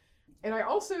 So, and I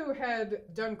also had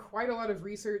done quite a lot of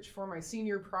research for my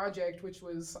senior project, which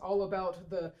was all about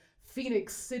the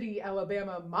Phoenix City,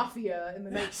 Alabama mafia in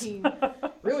the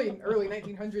really early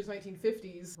 1900s,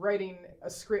 1950s, writing a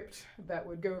script that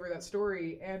would go over that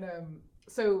story. And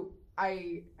so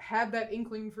I had that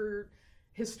inkling for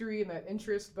history and that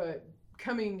interest, but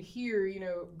coming here,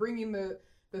 bringing the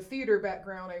theater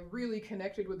background, I really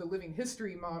connected with the living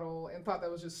history model and thought that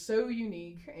was just so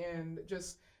unique. And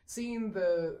just seeing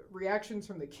the reactions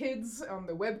from the kids on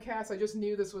the webcast, I just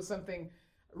knew this was something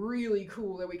really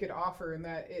cool that we could offer and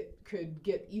that it could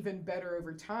get even better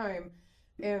over time.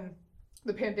 And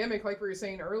the pandemic, like we were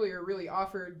saying earlier, really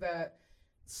offered that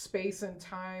space and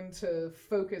time to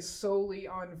focus solely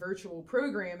on virtual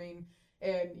programming.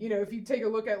 And, if you take a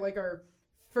look at like our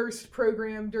first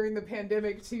program during the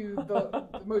pandemic to the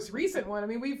most recent one, I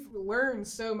mean, we've learned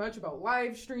so much about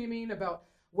live streaming, about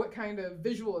what kind of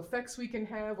visual effects we can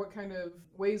have, what kind of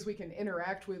ways we can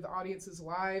interact with audiences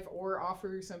live or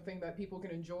offer something that people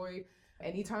can enjoy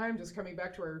anytime. Just coming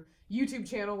back to our YouTube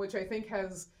channel, which I think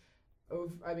has,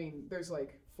 there's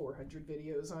like 400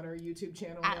 videos on our YouTube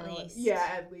channel at now. Least. Yeah,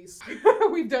 at least.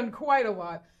 We've done quite a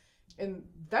lot. And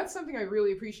that's something I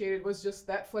really appreciated, was just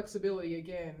that flexibility.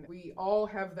 Again, we all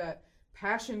have that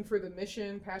passion for the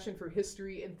mission, passion for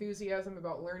history, enthusiasm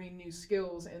about learning new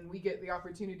skills, and we get the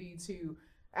opportunity to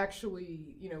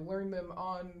actually, learn them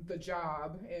on the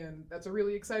job. And that's a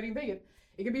really exciting thing.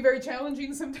 It can be very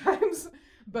challenging sometimes,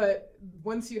 but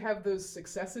once you have those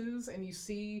successes and you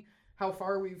see how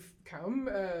far we've come,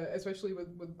 especially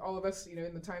with all of us,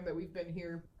 in the time that we've been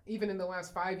here, even in the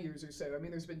last 5 years or so. I mean,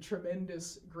 there's been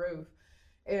tremendous growth.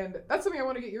 And that's something I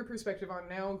want to get your perspective on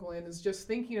now, Glen, is just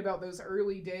thinking about those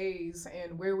early days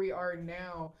and where we are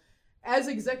now. As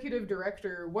executive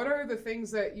director, what are the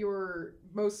things that you're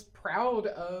most proud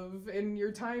of in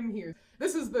your time here?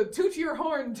 This is the toot your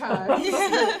horn time.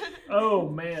 Oh,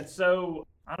 man. So,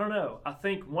 I don't know. I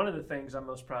think one of the things I'm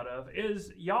most proud of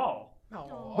is y'all.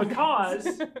 Aww.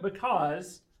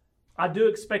 Because I do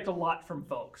expect a lot from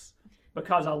folks.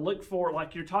 Because I look for,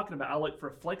 like you're talking about, I look for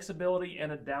flexibility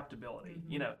and adaptability.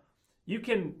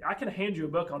 Mm-hmm. I can hand you a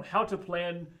book on how to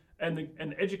plan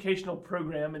an educational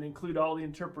program and include all the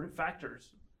interpretive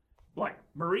factors, like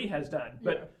Marie has done.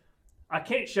 But I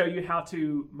can't show you how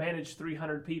to manage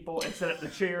 300 people and set up the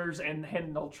chairs and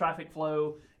handle traffic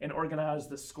flow and organize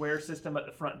the square system at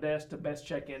the front desk to best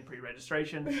check in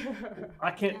pre-registration.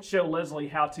 I can't show Leslie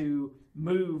how to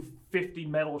move 50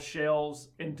 metal shells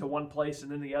into one place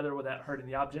and then the other without hurting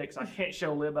the objects. I can't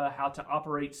show Libba how to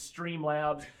operate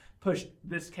Streamlabs, push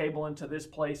this cable into this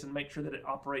place and make sure that it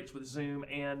operates with Zoom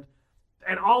and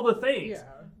all the things. Yeah.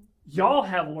 Y'all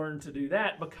have learned to do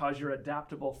that because you're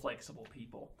adaptable, flexible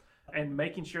people. And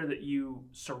making sure that you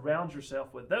surround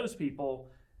yourself with those people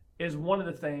is one of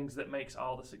the things that makes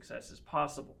all the successes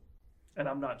possible. And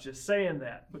I'm not just saying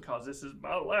that because this is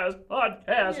my last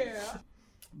podcast. Yeah.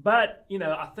 But,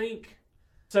 I think,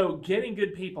 so getting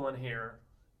good people in here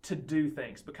to do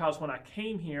things, because when I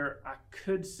came here, I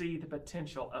could see the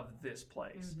potential of this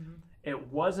place. Mm-hmm. It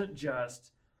wasn't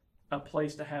just a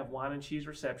place to have wine and cheese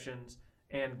receptions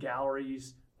and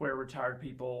galleries where retired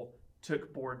people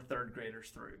took board third graders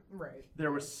through. Right.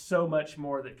 There was so much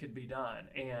more that could be done.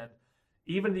 And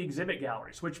even the exhibit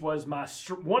galleries, which was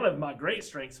one of my great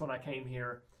strengths when I came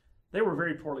here, they were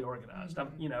very poorly organized.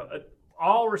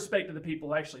 All respect to the people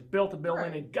who actually built the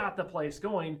building and got the place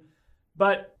going,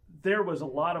 but there was a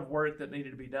lot of work that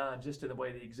needed to be done just in the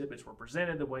way the exhibits were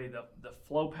presented, the way the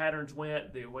flow patterns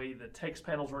went, the way the text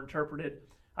panels were interpreted.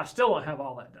 I still don't have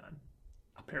all that done.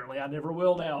 Apparently I never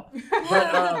will now.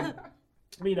 But,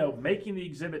 making the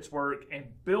exhibits work and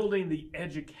building the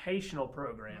educational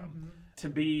program to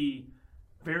be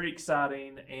very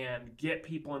exciting and get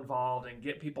people involved and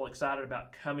get people excited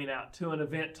about coming out to an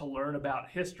event to learn about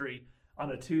history on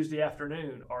a Tuesday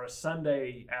afternoon or a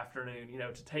Sunday afternoon,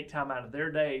 to take time out of their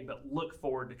day, but look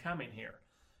forward to coming here.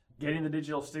 Getting the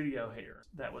digital studio here,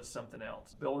 that was something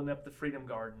else. Building up the Freedom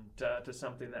Garden to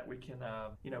something that we can,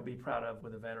 be proud of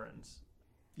with the veterans.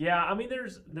 Yeah, I mean,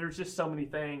 there's just so many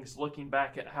things looking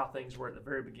back at how things were at the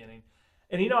very beginning.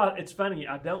 And, it's funny,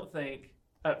 I don't think,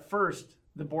 at first,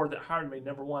 the board that hired me,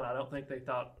 number one, I don't think they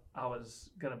thought I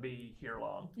was going to be here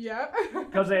long. Yeah.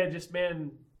 Because they had just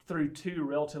been through 2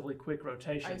 relatively quick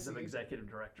rotations of executive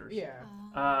directors. Yeah.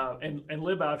 And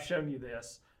Lib, I've shown you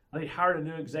this. They hired a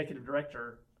new executive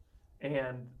director,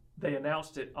 and they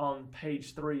announced it on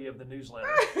page 3 of the newsletter.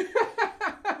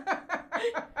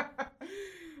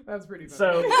 That's pretty funny.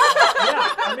 So,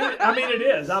 I mean, it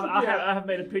is. I have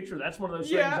made a picture. That's one of those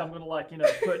things I'm going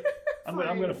to put. I'm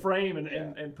going to frame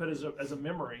and put as a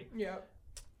memory. Yeah.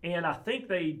 And I think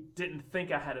they didn't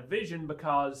think I had a vision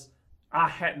because I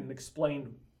hadn't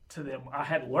explained to them. I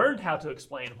had learned how to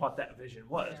explain what that vision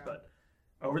was, but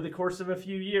over the course of a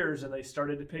few years, and they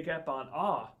started to pick up on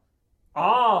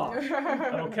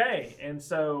okay. And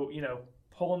so,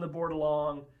 pulling the board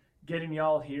along, getting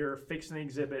y'all here, fixing the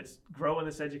exhibits, growing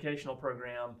this educational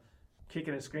program,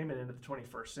 kicking and screaming into the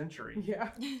 21st century. Yeah.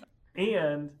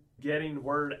 And getting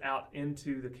word out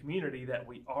into the community that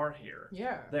we are here.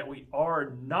 Yeah. That we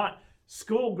are not.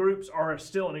 School groups are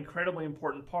still an incredibly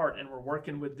important part, and we're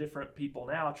working with different people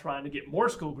now trying to get more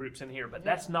school groups in here, but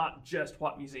that's not just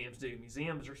what museums do.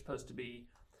 Museums are supposed to be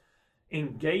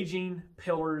engaging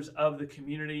pillars of the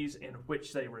communities in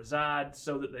which they reside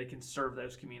so that they can serve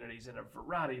those communities in a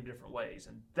variety of different ways.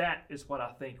 And that is what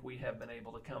I think we have been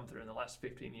able to come through in the last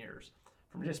 15 years,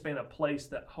 from just being a place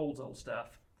that holds old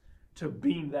stuff to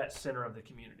being that center of the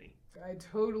community. I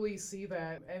totally see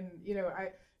that. And,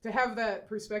 to have that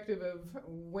perspective of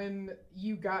when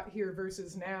you got here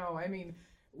versus now, I mean,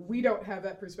 we don't have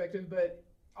that perspective, but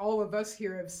all of us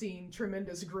here have seen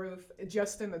tremendous growth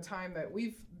just in the time that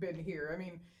we've been here. I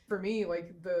mean, for me,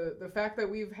 like the fact that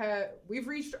we've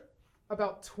reached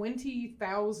about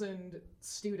 20,000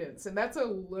 students, and that's a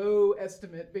low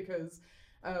estimate because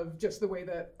of just the way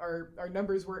that our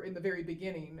numbers were in the very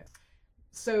beginning.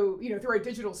 So, through our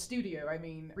digital studio, I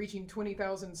mean, reaching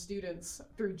 20,000 students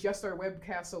through just our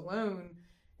webcasts alone.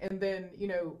 And then,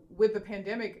 with the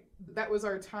pandemic, that was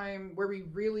our time where we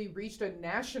really reached a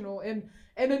national and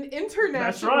an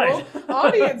international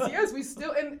audience. Yes, we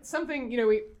still, and something,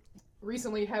 we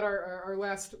recently had our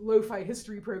last lo-fi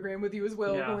history program with you as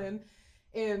well, Glen.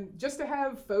 And just to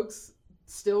have folks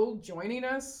still joining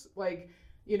us, like,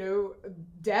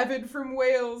 David from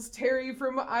Wales, Terry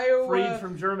from Iowa, Freed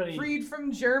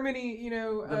from Germany,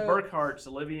 the Burkharts,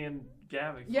 Olivia and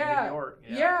Gavin from New York.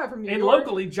 From New York. And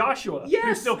locally, Joshua,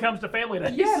 who still comes to family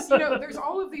days. Yes, there's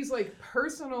all of these like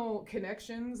personal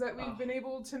connections that we've been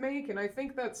able to make, and I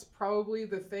think that's probably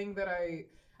the thing that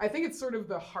I think it's sort of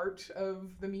the heart of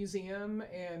the museum,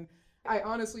 and I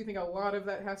honestly think a lot of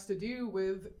that has to do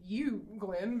with you,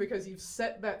 Glen, because you've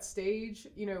set that stage.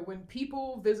 When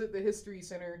people visit the History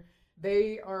Center,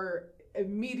 they are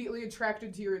immediately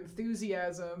attracted to your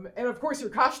enthusiasm, and of course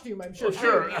your costume, I'm sure.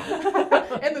 Sure.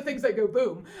 And the things that go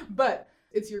boom. But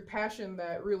it's your passion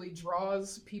that really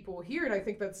draws people here, and I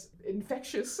think that's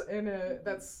infectious, and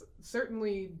that's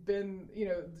certainly been,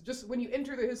 just when you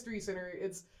enter the History Center,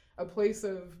 it's a place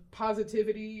of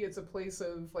positivity. It's a place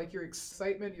of like your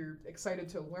excitement. You're excited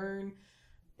to learn.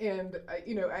 And,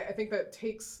 I think that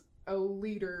takes a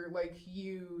leader like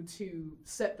you to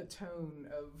set the tone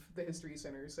of the History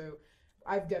Center. So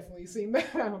I've definitely seen that.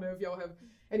 I don't know if y'all have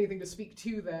anything to speak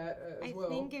to that as well. I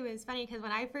think it was funny because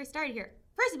when I first started here,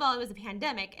 first of all, it was a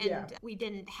pandemic and we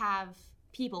didn't have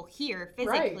people here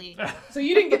physically. Right. So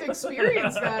you didn't get to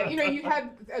experience that. You had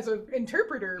as an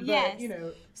interpreter, but yes.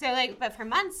 So but for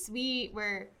months we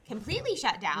were completely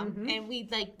shut down and we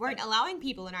weren't allowing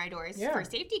people in our doors for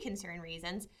safety concern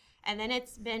reasons. And then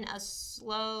it's been a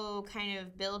slow kind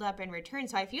of build up and return.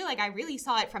 So I feel like I really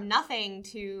saw it from nothing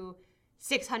to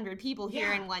 600 people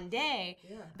here in one day.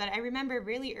 Yeah. But I remember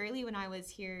really early when I was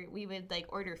here, we would like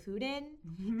order food in,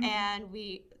 and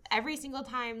every single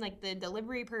time like the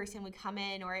delivery person would come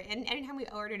in, and anytime we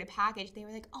ordered a package, they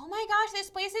were like, "Oh my gosh,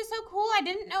 this place is so cool! I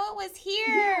didn't know it was here."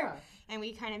 Yeah. And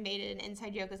we kind of made it an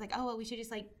inside joke. It was like, "Oh well, we should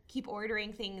just like keep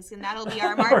ordering things, and that'll be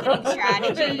our marketing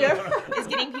strategy is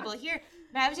getting people here."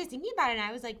 But I was just thinking about it, and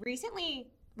I was like,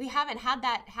 recently we haven't had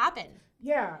that happen.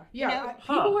 Yeah, You know?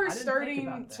 People are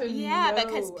starting to know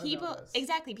because people about us.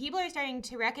 exactly people are starting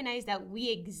to recognize that we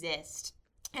exist.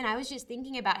 And I was just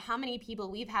thinking about how many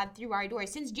people we've had through our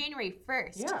doors since January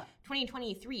 1st,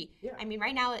 2023. Yeah. I mean,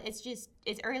 right now it's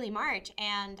early March,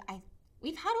 and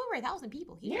we've had over 1,000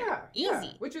 people here. Yeah,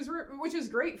 easy. which is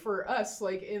great for us,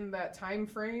 like in that time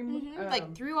frame,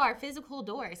 like through our physical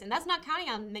doors, and that's not counting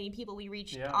on many people we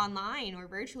reached online or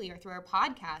virtually or through our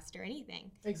podcast or anything.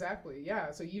 Exactly.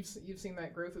 Yeah. So you've seen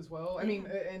that growth as well. I mean,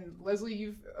 and Leslie,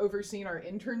 you've overseen our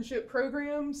internship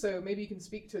program, so maybe you can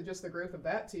speak to just the growth of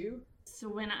that too. So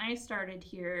when I started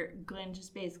here, Glenn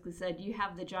just basically said, "You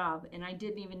have the job," and I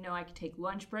didn't even know I could take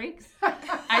lunch breaks.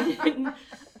 I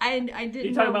didn't.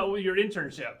 You talking about your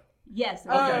internship? Yes.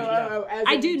 Okay.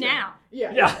 I do now.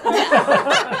 Yeah.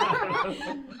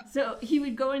 So he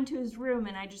would go into his room,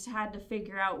 and I just had to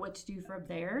figure out what to do from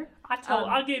there.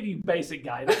 I'll give you basic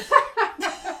guidance.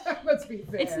 Let's be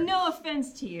fair. It's no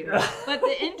offense to you, but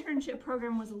the internship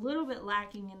program was a little bit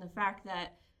lacking in the fact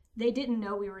that they didn't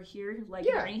know we were here, like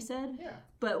Bernie said. Yeah.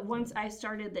 But once I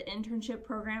started the internship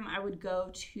program, I would go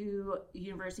to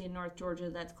University of North Georgia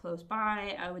that's close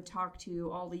by. I would talk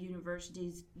to all the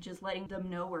universities, just letting them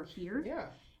know we're here. Yeah.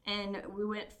 And we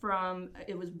went from,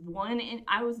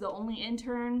 I was the only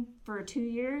intern for 2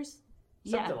 years.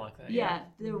 Something like that. Yeah,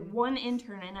 the one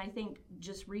intern, and I think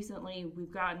just recently we've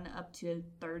gotten up to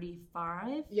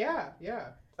 35. Yeah.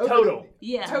 Total.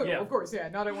 Yeah. Total, Yeah. of course,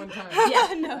 not at one time.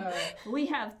 Yeah, no. We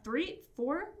have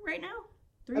 4 right now.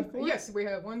 4? Yes, we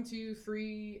have 1, 2,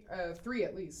 3, 3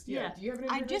 at least. Yeah. Do you have an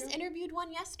interview? I just interviewed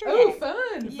one yesterday. Oh,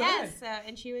 fun! Yes,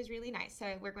 and she was really nice.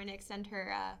 So we're going to extend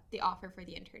her the offer for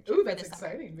the internship. Ooh, for that's this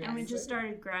summer. exciting. And we just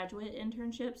started graduate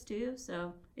internships too,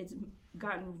 so it's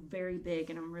gotten very big,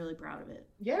 and I'm really proud of it.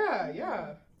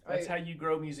 Yeah. That's how you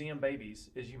grow museum babies.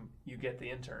 Is you get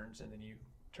the interns and then you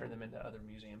turn them into other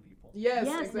museum people. Yes,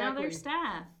 Yes, now exactly. they're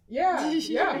staff.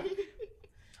 Yeah.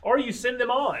 Or you send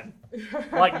them on.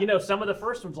 Like, some of the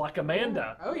first ones, like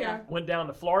Amanda. Oh, yeah. Went down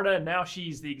to Florida, and now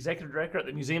she's the executive director at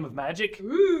the Museum of Magic.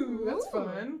 Ooh, that's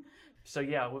fun. So,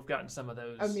 yeah, we've gotten some of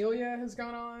those. Amelia has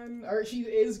gone on, or she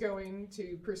is going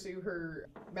to pursue her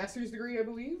master's degree, I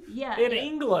believe. Yeah. In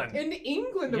England. In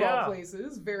England, of all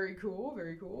places. Very cool,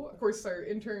 very cool. Of course, our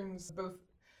interns, both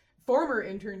former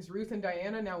interns, Ruth and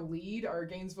Diana, now lead our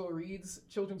Gainesville Reads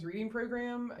children's reading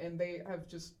program, and they have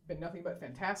just been nothing but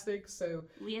fantastic. So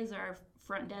Leah's our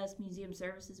front desk museum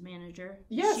services manager.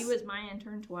 Yes. She was my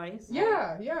intern twice.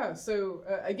 Yeah. So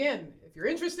again, if you're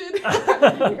interested,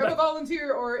 become a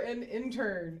volunteer or an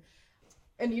intern.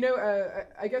 And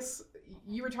I guess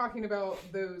you were talking about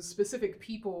those specific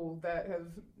people that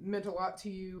have meant a lot to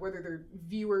you, whether they're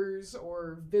viewers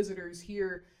or visitors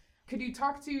here. Could you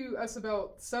talk to us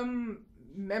about some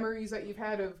memories that you've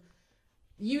had of,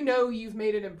 you've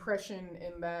made an impression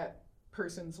in that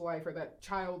person's life or that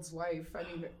child's life? I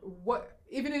mean, what,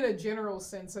 even in a general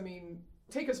sense,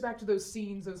 take us back to those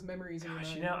scenes, those memories.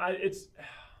 Gosh,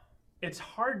 it's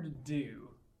hard to do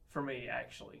for me,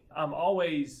 actually. I'm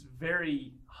always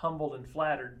very humbled and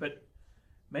flattered, but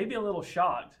maybe a little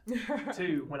shocked,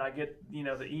 too, when I get, the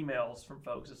emails from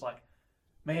folks. It's like,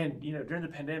 man, during the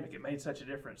pandemic, it made such a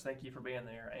difference. Thank you for being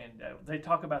there. And they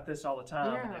talk about this all the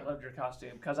time, and they loved your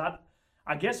costume. Because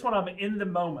I guess when I'm in the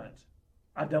moment,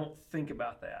 I don't think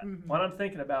about that. Mm-hmm. What I'm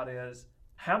thinking about is,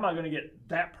 how am I going to get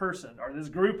that person or this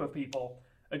group of people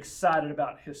excited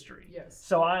about history? Yes.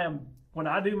 So when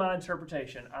I do my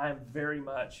interpretation, I am very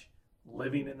much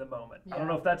living in the moment. Yeah. I don't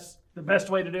know if that's the best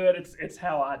way to do it. It's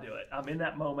how I do it. I'm in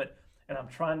that moment, and I'm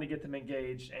trying to get them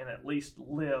engaged and at least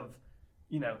live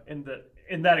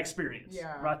in that experience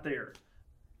right there.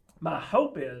 My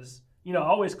hope is, I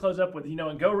always close up with,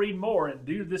 and go read more and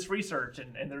do this research,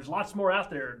 and there's lots more out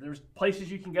there. There's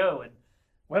places you can go and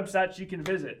websites you can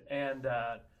visit, and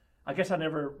I guess I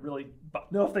never really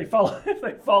know if they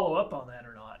follow up on that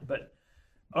or not. But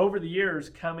over the years,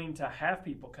 coming to have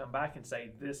people come back and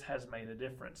say, this has made a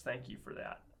difference. Thank you for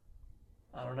that.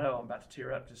 I don't know. I'm about to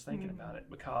tear up just thinking about it,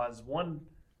 because or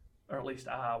at least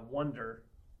I wonder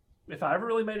if I ever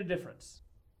really made a difference.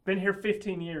 Been here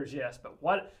 15 years, yes, but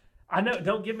what? I know.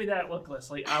 Don't give me that look,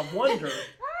 Leslie. I wonder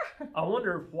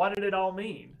what did it all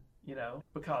mean?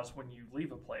 Because when you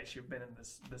leave a place, you've been in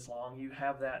this long, you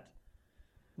have that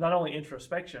not only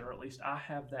introspection, or at least I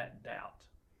have that doubt.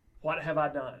 What have I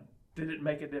done? Did it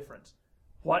make a difference?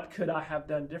 What could I have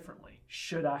done differently?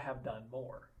 Should I have done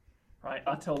more? Right?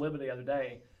 I told Libby the other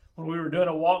day, when we were doing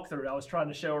a walkthrough, I was trying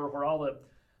to show her where all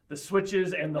the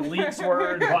switches and the leaks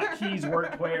were and what keys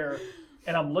worked where.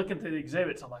 And I'm looking through the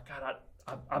exhibits. I'm like, God,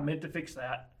 I meant to fix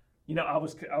that. You know, I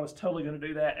was totally going to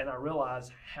do that. And I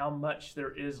realized how much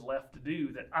there is left to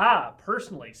do that I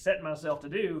personally set myself to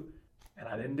do, and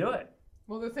I didn't do it.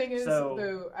 Well, the thing is,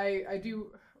 though, I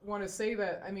do want to say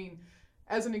that, I mean,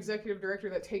 as an executive director,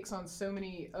 that takes on so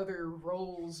many other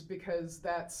roles because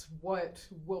that's what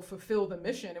will fulfill the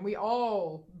mission. And we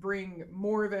all bring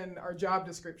more than our job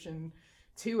description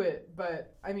to it.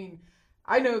 But I mean,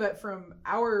 I know that from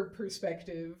our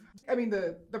perspective, I mean,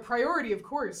 the priority, of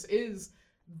course, is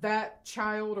that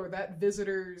child or that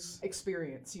visitor's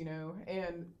experience, you know,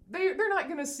 and they're not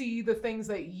going to see the things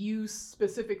that you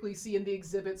specifically see in the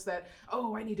exhibits that,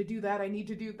 oh, I need to do that, I need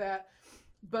to do that.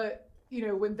 But you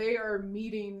know, when they are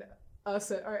meeting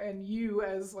us and you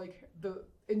as like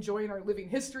enjoying our living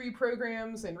history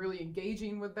programs and really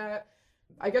engaging with that,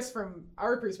 I guess from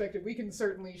our perspective, we can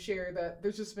certainly share that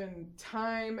there's just been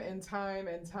time and time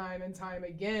and time and time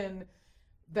again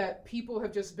that people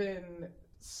have just been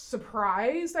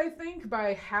surprised, I think,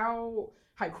 by how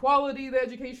high quality the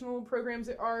educational programs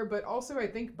are, but also I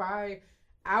think by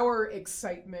our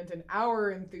excitement and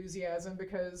our enthusiasm,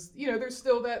 because you know there's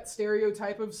still that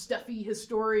stereotype of stuffy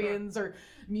historians or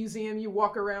museum you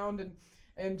walk around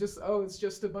and just, oh, it's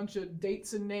just a bunch of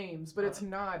dates and names, but it's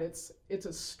not. It's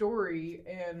a story,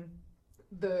 and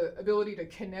the ability to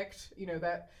connect, you know,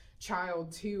 that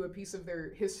child to a piece of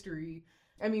their history.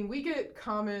 I mean, we get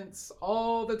comments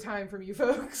all the time from you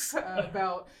folks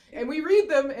about, and we read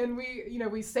them and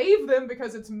we save them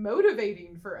because it's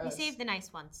motivating for us. We save the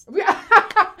nice ones.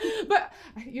 But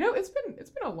you know, it's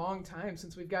been a long time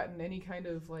since we've gotten any kind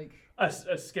of like a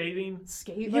scathing.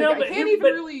 You know, I can't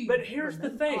even really. But here's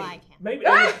the thing. Oh, I can.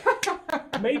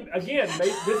 Maybe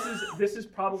this is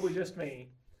probably just me.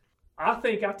 I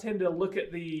think I tend to look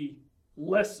at the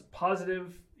less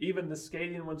positive, even the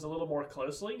scathing ones, a little more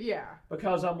closely. Yeah.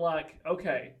 Because I'm like,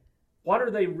 okay, what are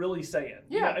they really saying?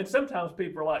 Yeah. You know, and sometimes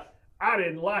people are like, I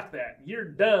didn't like that. You're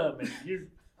dumb and you're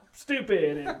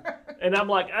stupid, and I'm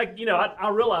like, I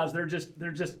realize they're just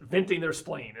venting their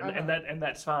spleen, and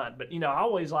that's fine. But you know, I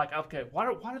always like, okay, what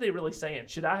are they really saying?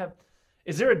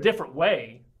 Is there a different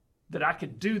way that I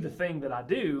could do the thing that I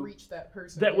do, reach that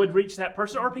person that would reach that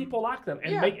person or people like them,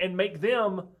 and make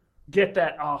them get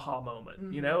that aha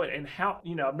moment, you know, and how,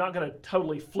 you know, I'm not going to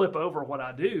totally flip over what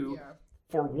I do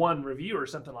for one review or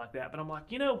something like that, but I'm like,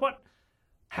 you know what,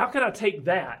 how can I take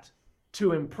that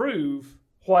to improve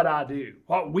what I do,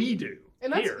 what we do?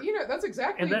 And that's, here? you know, that's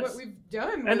exactly what we've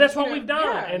done. And that's what we've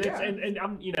done. And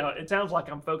I'm, you know, it sounds like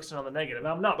I'm focusing on the negative.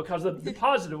 I'm not, because the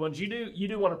positive ones, you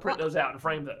do want to print those out and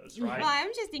frame those, right? Well,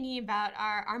 I'm just thinking about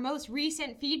our most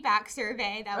recent feedback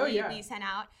survey that we sent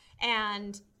out,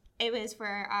 and it was for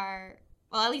our,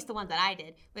 well, at least the one that I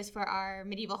did, was for our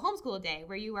medieval homeschool day,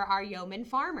 where you were our yeoman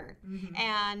farmer. Mm-hmm.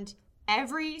 And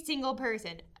every single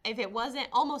person, if it wasn't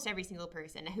almost every single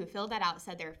person who filled that out,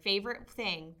 said their favorite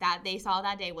thing that they saw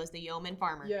that day was the yeoman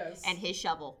farmer and his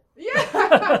shovel.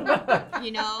 Yeah.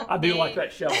 You know, I do like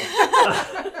that shovel.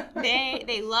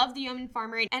 they love the yeoman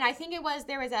farmer, and I think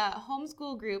there was a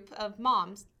homeschool group of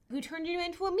moms who turned it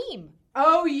into a meme.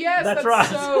 Oh yes, that's right.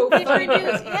 So funny.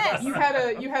 Yes. You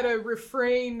had a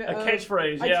refrain, a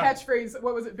catchphrase, catchphrase.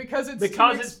 What was it? Because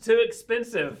it's too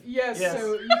expensive. Yes.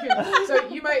 So you can. So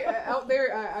you might out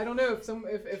there. I don't know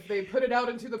if they put it out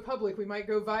into the public, we might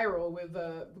go viral with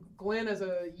Glen as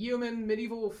a human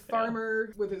medieval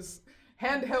farmer with his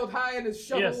hand held high and his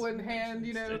shovel in hand.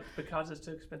 You know, because it's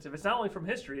too expensive. It's not only from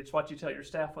history; it's what you tell your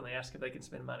staff when they ask if they can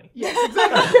spend money. Yes,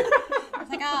 exactly. I was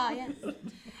like, oh yes.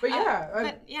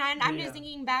 But and I'm just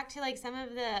thinking back to like some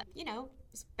of the, you know,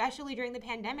 especially during the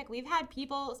pandemic, we've had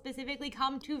people specifically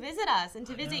come to visit us and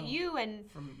to visit you and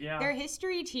their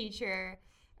history teacher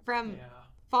from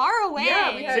far away.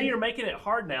 Yeah, so you're making it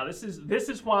hard now. This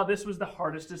is why this was the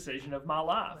hardest decision of my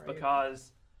life,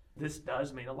 because this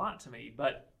does mean a lot to me.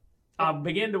 But I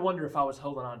began to wonder if I was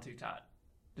holding on too tight.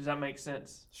 Does that make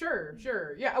sense? Sure.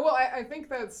 Yeah, well, I think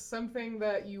that's something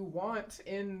that you want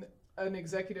in an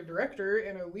executive director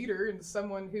and a leader, and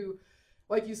someone who,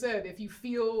 like you said, if you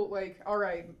feel like, all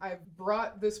right, I've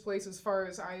brought this place as far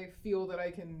as I feel that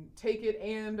I can take it,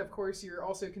 and of course you're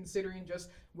also considering just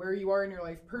where you are in your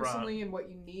life personally and what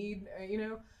you need, you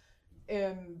know,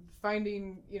 And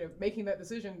finding, making that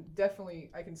decision,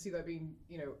 definitely I can see that being,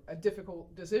 a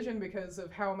difficult decision because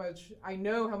of how much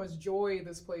joy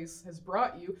this place has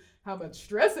brought you, how much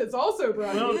stress it's also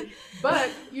brought you. But,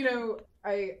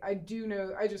 I do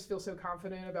know, I just feel so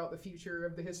confident about the future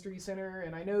of the History Center,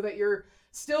 and I know that you're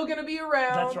still going to be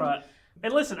around. That's right.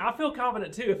 And listen, I feel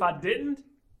confident too. If I didn't,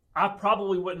 I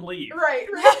probably wouldn't leave. Right.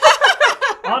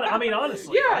 I mean,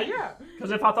 honestly. Yeah, right? yeah.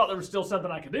 Because if I thought there was still something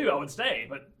I could do, I would stay.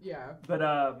 But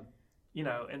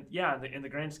in the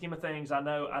grand scheme of things, I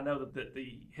know that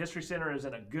the History Center is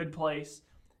in a good place.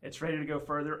 It's ready to go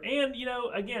further. And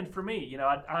again, for me,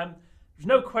 I'm there's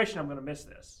no question I'm going to miss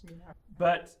this. Yeah.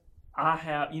 But I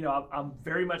have, I'm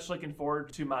very much looking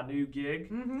forward to my new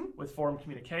gig with Forum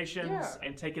Communications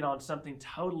and taking on something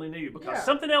totally new. Because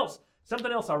something else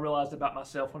I realized about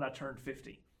myself when I turned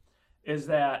 50 is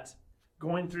that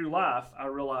going through life, I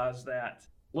realized that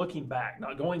looking back,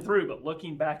 not going through, but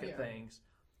looking back at things,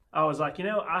 I was like,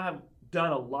 I have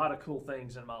done a lot of cool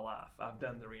things in my life. I've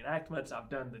done the reenactments, I've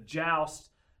done the joust,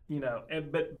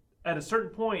 but at a certain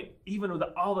point, even with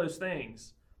all those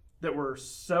things that were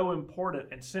so important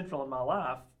and central in my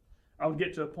life, I would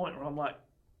get to a point where I'm like,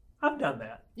 I've done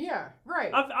that. Yeah,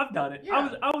 right. I've done it. Yeah.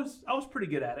 I was pretty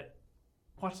good at it.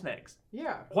 What's next?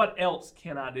 Yeah. What else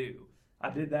can I do? I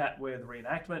did that with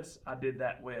reenactments. I did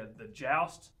that with the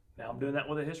joust. Now I'm doing that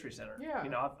with the History Center. Yeah.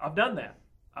 I've done that.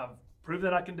 I've proved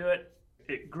that I can do it.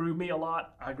 It grew me a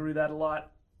lot. I grew that a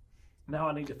lot. Now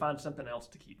I need to find something else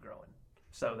to keep growing.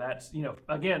 So that's,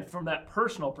 again, from that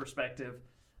personal perspective,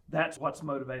 that's what's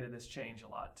motivated this change a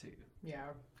lot too. Yeah.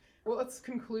 Well, let's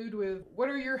conclude with, what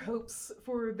are your hopes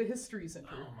for the History Center?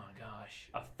 Oh my gosh.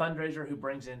 A fundraiser who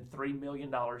brings in $3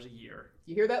 million a year.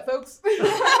 You hear that, folks?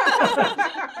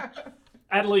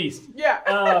 At least.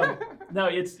 Yeah. No,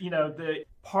 it's, the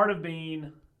part of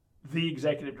being the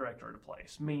executive director of the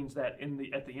place means that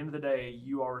at the end of the day,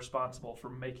 you are responsible for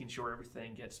making sure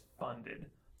everything gets funded,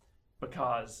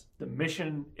 because the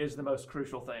mission is the most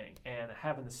crucial thing, and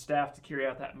having the staff to carry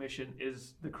out that mission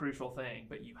is the crucial thing.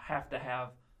 But you have to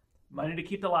have money to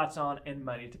keep the lights on and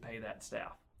money to pay that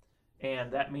staff.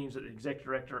 And that means that the executive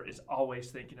director is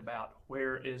always thinking about,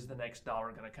 where is the next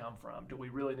dollar going to come from? Do we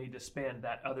really need to spend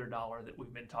that other dollar that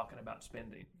we've been talking about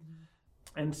spending?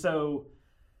 Mm-hmm. And so,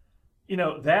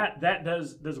 that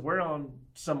does wear on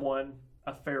someone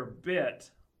a fair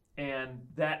bit. And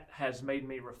that has made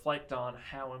me reflect on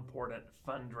how important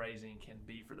fundraising can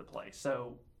be for the place.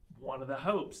 So one of the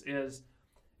hopes is,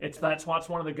 that's what's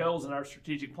one of the goals in our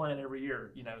strategic plan every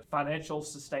year, financial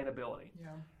sustainability. Yeah.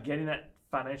 Getting that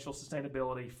financial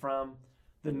sustainability from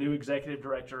the new executive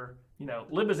director.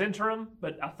 Lib is interim,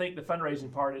 but I think the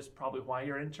fundraising part is probably why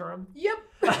you're interim. Yep.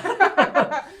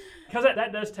 Because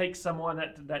that does take someone,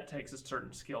 that takes a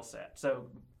certain skill set. So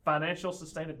financial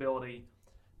sustainability,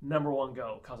 number one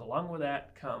goal, because along with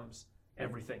that comes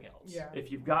everything else. Yeah.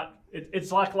 If you've got,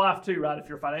 it's like life too, right? If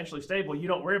you're financially stable, you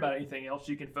don't worry about anything else.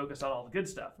 You can focus on all the good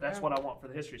stuff. That's what I want for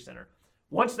the History Center.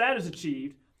 Once that is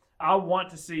achieved, I want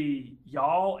to see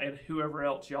y'all and whoever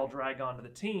else y'all drag onto the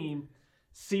team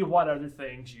see what other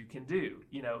things you can do.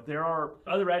 There are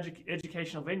other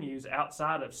educational venues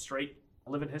outside of straight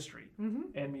living history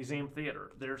and museum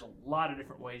theater. There's a lot of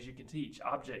different ways you can teach: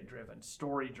 object-driven,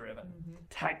 story-driven,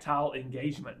 tactile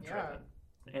engagement-driven,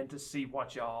 and to see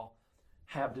what y'all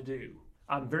have to do.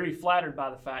 I'm very flattered by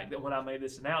the fact that when I made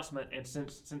this announcement, and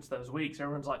since those weeks,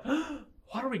 everyone's like,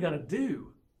 what are we going to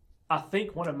do? I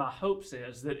think one of my hopes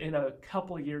is that in a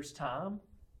couple of years' time,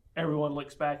 everyone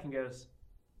looks back and goes,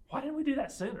 why didn't we do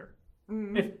that sooner?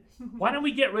 Why didn't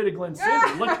we get rid of Glen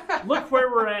sooner? Look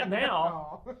where we're at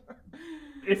now.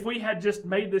 If we had just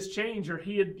made this change, or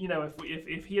he had,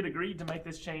 if he had agreed to make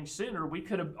this change sooner, we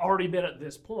could have already been at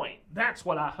this point. That's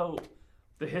what I hope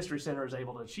the History Center is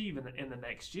able to achieve in the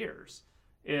next years,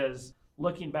 is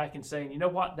looking back and saying,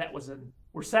 what,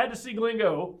 we're sad to see Glen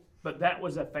go, but that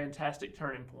was a fantastic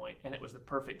turning point, and it was the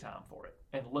perfect time for it.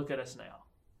 And look at us now.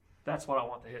 That's what I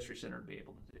want the History Center to be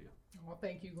able to do. Well,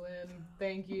 thank you, Glen.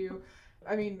 Thank you.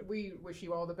 I mean, we wish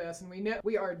you all the best, and we know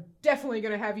we are definitely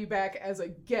going to have you back as a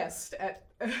guest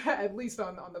at least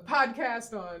on the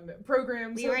podcast, on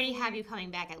programs. We already have you coming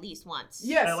back at least once.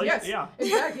 Yes, at least, yes. Yeah. In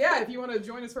fact, if you want to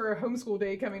join us for our homeschool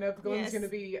day coming up, Glen's going to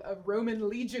be a Roman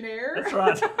legionnaire. That's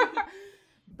right.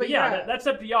 But that's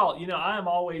up to y'all. I am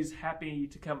always happy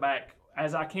to come back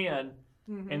as I can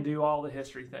and do all the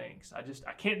history things.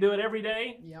 I can't do it every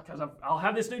day because I'll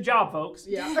have this new job, folks.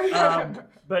 Yeah.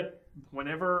 But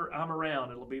whenever I'm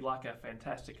around, it'll be like a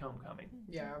fantastic homecoming.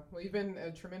 Yeah. Well, you've been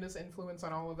a tremendous influence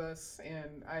on all of us,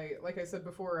 and like I said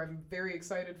before, I'm very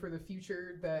excited for the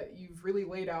future that you've really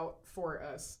laid out for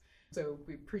us. So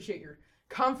we appreciate your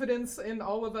confidence in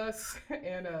all of us.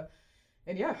 And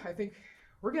yeah, I think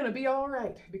we're going to be all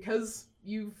right because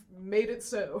you've made it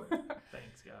so.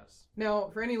 Thanks, guys. Now,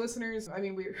 for any listeners, I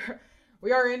mean,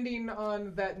 we are ending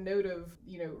on that note of,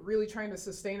 really trying to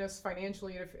sustain us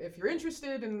financially. If you're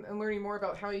interested in learning more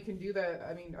about how you can do that,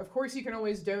 I mean, of course, you can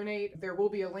always donate. There will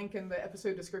be a link in the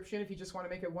episode description if you just want to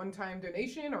make a one-time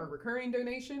donation or a recurring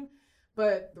donation.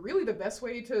 But really the best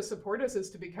way to support us is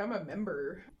to become a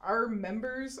member. Our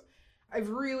members, I've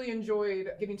really enjoyed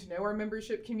getting to know our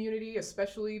membership community,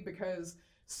 especially because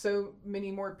so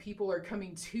many more people are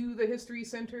coming to the History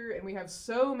Center and we have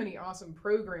so many awesome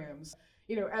programs.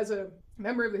 As a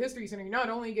member of the History Center, you're not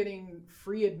only getting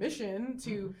free admission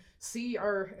to see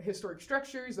our historic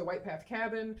structures, the White Path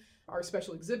Cabin, our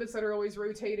special exhibits that are always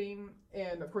rotating,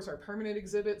 and of course our permanent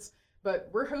exhibits, but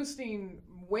we're hosting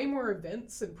way more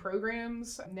events and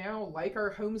programs now, like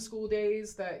our homeschool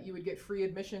days that you would get free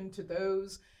admission to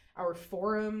those, our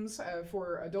forums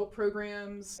for adult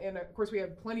programs, and of course we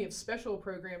have plenty of special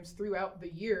programs throughout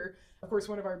the year. Of course,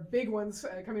 one of our big ones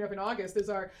coming up in August is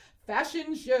our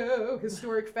fashion show,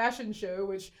 historic fashion show,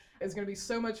 which is going to be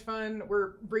so much fun.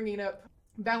 We're bringing up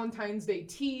Valentine's Day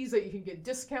teas that you can get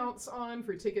discounts on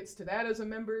for tickets to that as a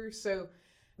member. So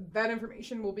that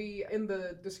information will be in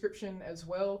the description as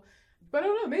well. But I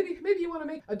don't know, maybe you want to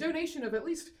make a donation of at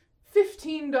least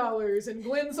 $15 in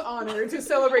Glen's honor to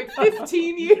celebrate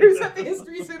 15 years at the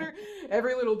History Center.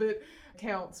 Every little bit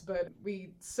counts, but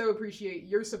we so appreciate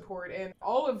your support and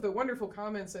all of the wonderful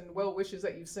comments and well wishes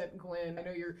that you've sent Glen. I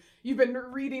know you've been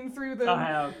reading through them. I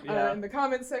have, yeah. In the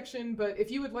comments section, but if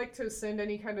you would like to send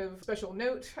any kind of special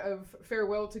note of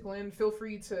farewell to Glen, feel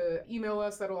free to email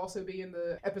us. That'll also be in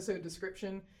the episode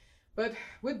description. But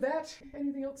with that,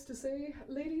 anything else to say,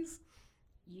 ladies?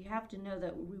 You have to know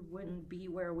that we wouldn't be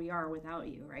where we are without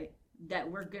you, right? That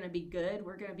we're going to be good.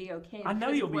 We're going to be okay. I know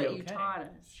you'll be okay. You taught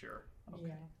us. Sure. Okay.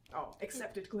 Yeah. Oh,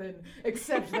 accept it, Glen.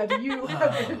 Accept that you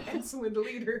have been an excellent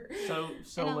leader.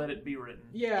 So let it be written.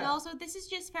 Yeah. And also, this is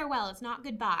just farewell. It's not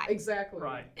goodbye. Exactly.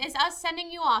 Right. It's us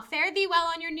sending you off. Fare thee well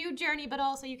on your new journey, but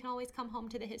also you can always come home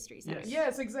to the History Center.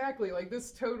 Yes, exactly. Like,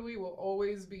 this totally will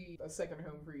always be a second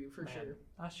home for you, for sure.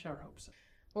 I sure hope so.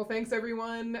 Well, thanks,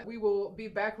 everyone. We will be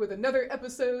back with another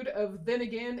episode of Then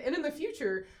Again, and in the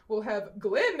future, we'll have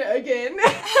Glen again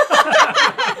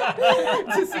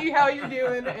to see how you're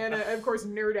doing, and of course,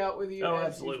 nerd out with you. Oh,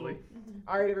 absolutely.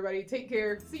 All right, everybody, take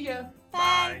care. See ya.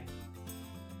 Bye.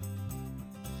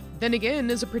 Then Again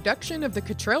is a production of the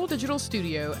Cottrell Digital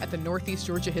Studio at the Northeast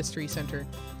Georgia History Center.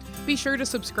 Be sure to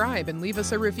subscribe and leave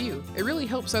us a review. It really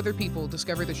helps other people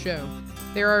discover the show.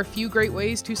 There are a few great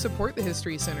ways to support the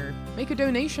History Center. Make a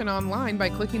donation online by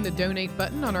clicking the donate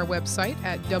button on our website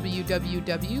at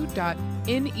www.negahc.org.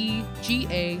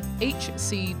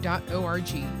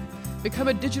 Become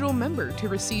a digital member to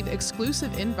receive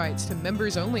exclusive invites to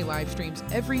members-only live streams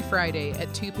every Friday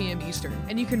at 2 p.m. Eastern.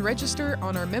 And you can register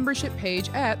on our membership page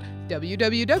at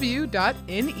www.negahc.org.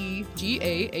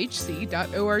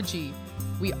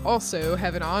 We also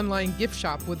have an online gift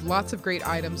shop with lots of great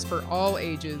items for all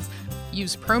ages.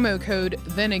 Use promo code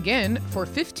ThenAgain for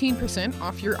 15%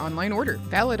 off your online order.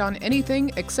 Valid on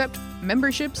anything except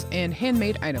memberships and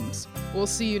handmade items. We'll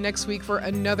see you next week for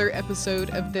another episode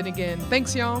of Then Again.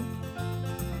 Thanks, y'all.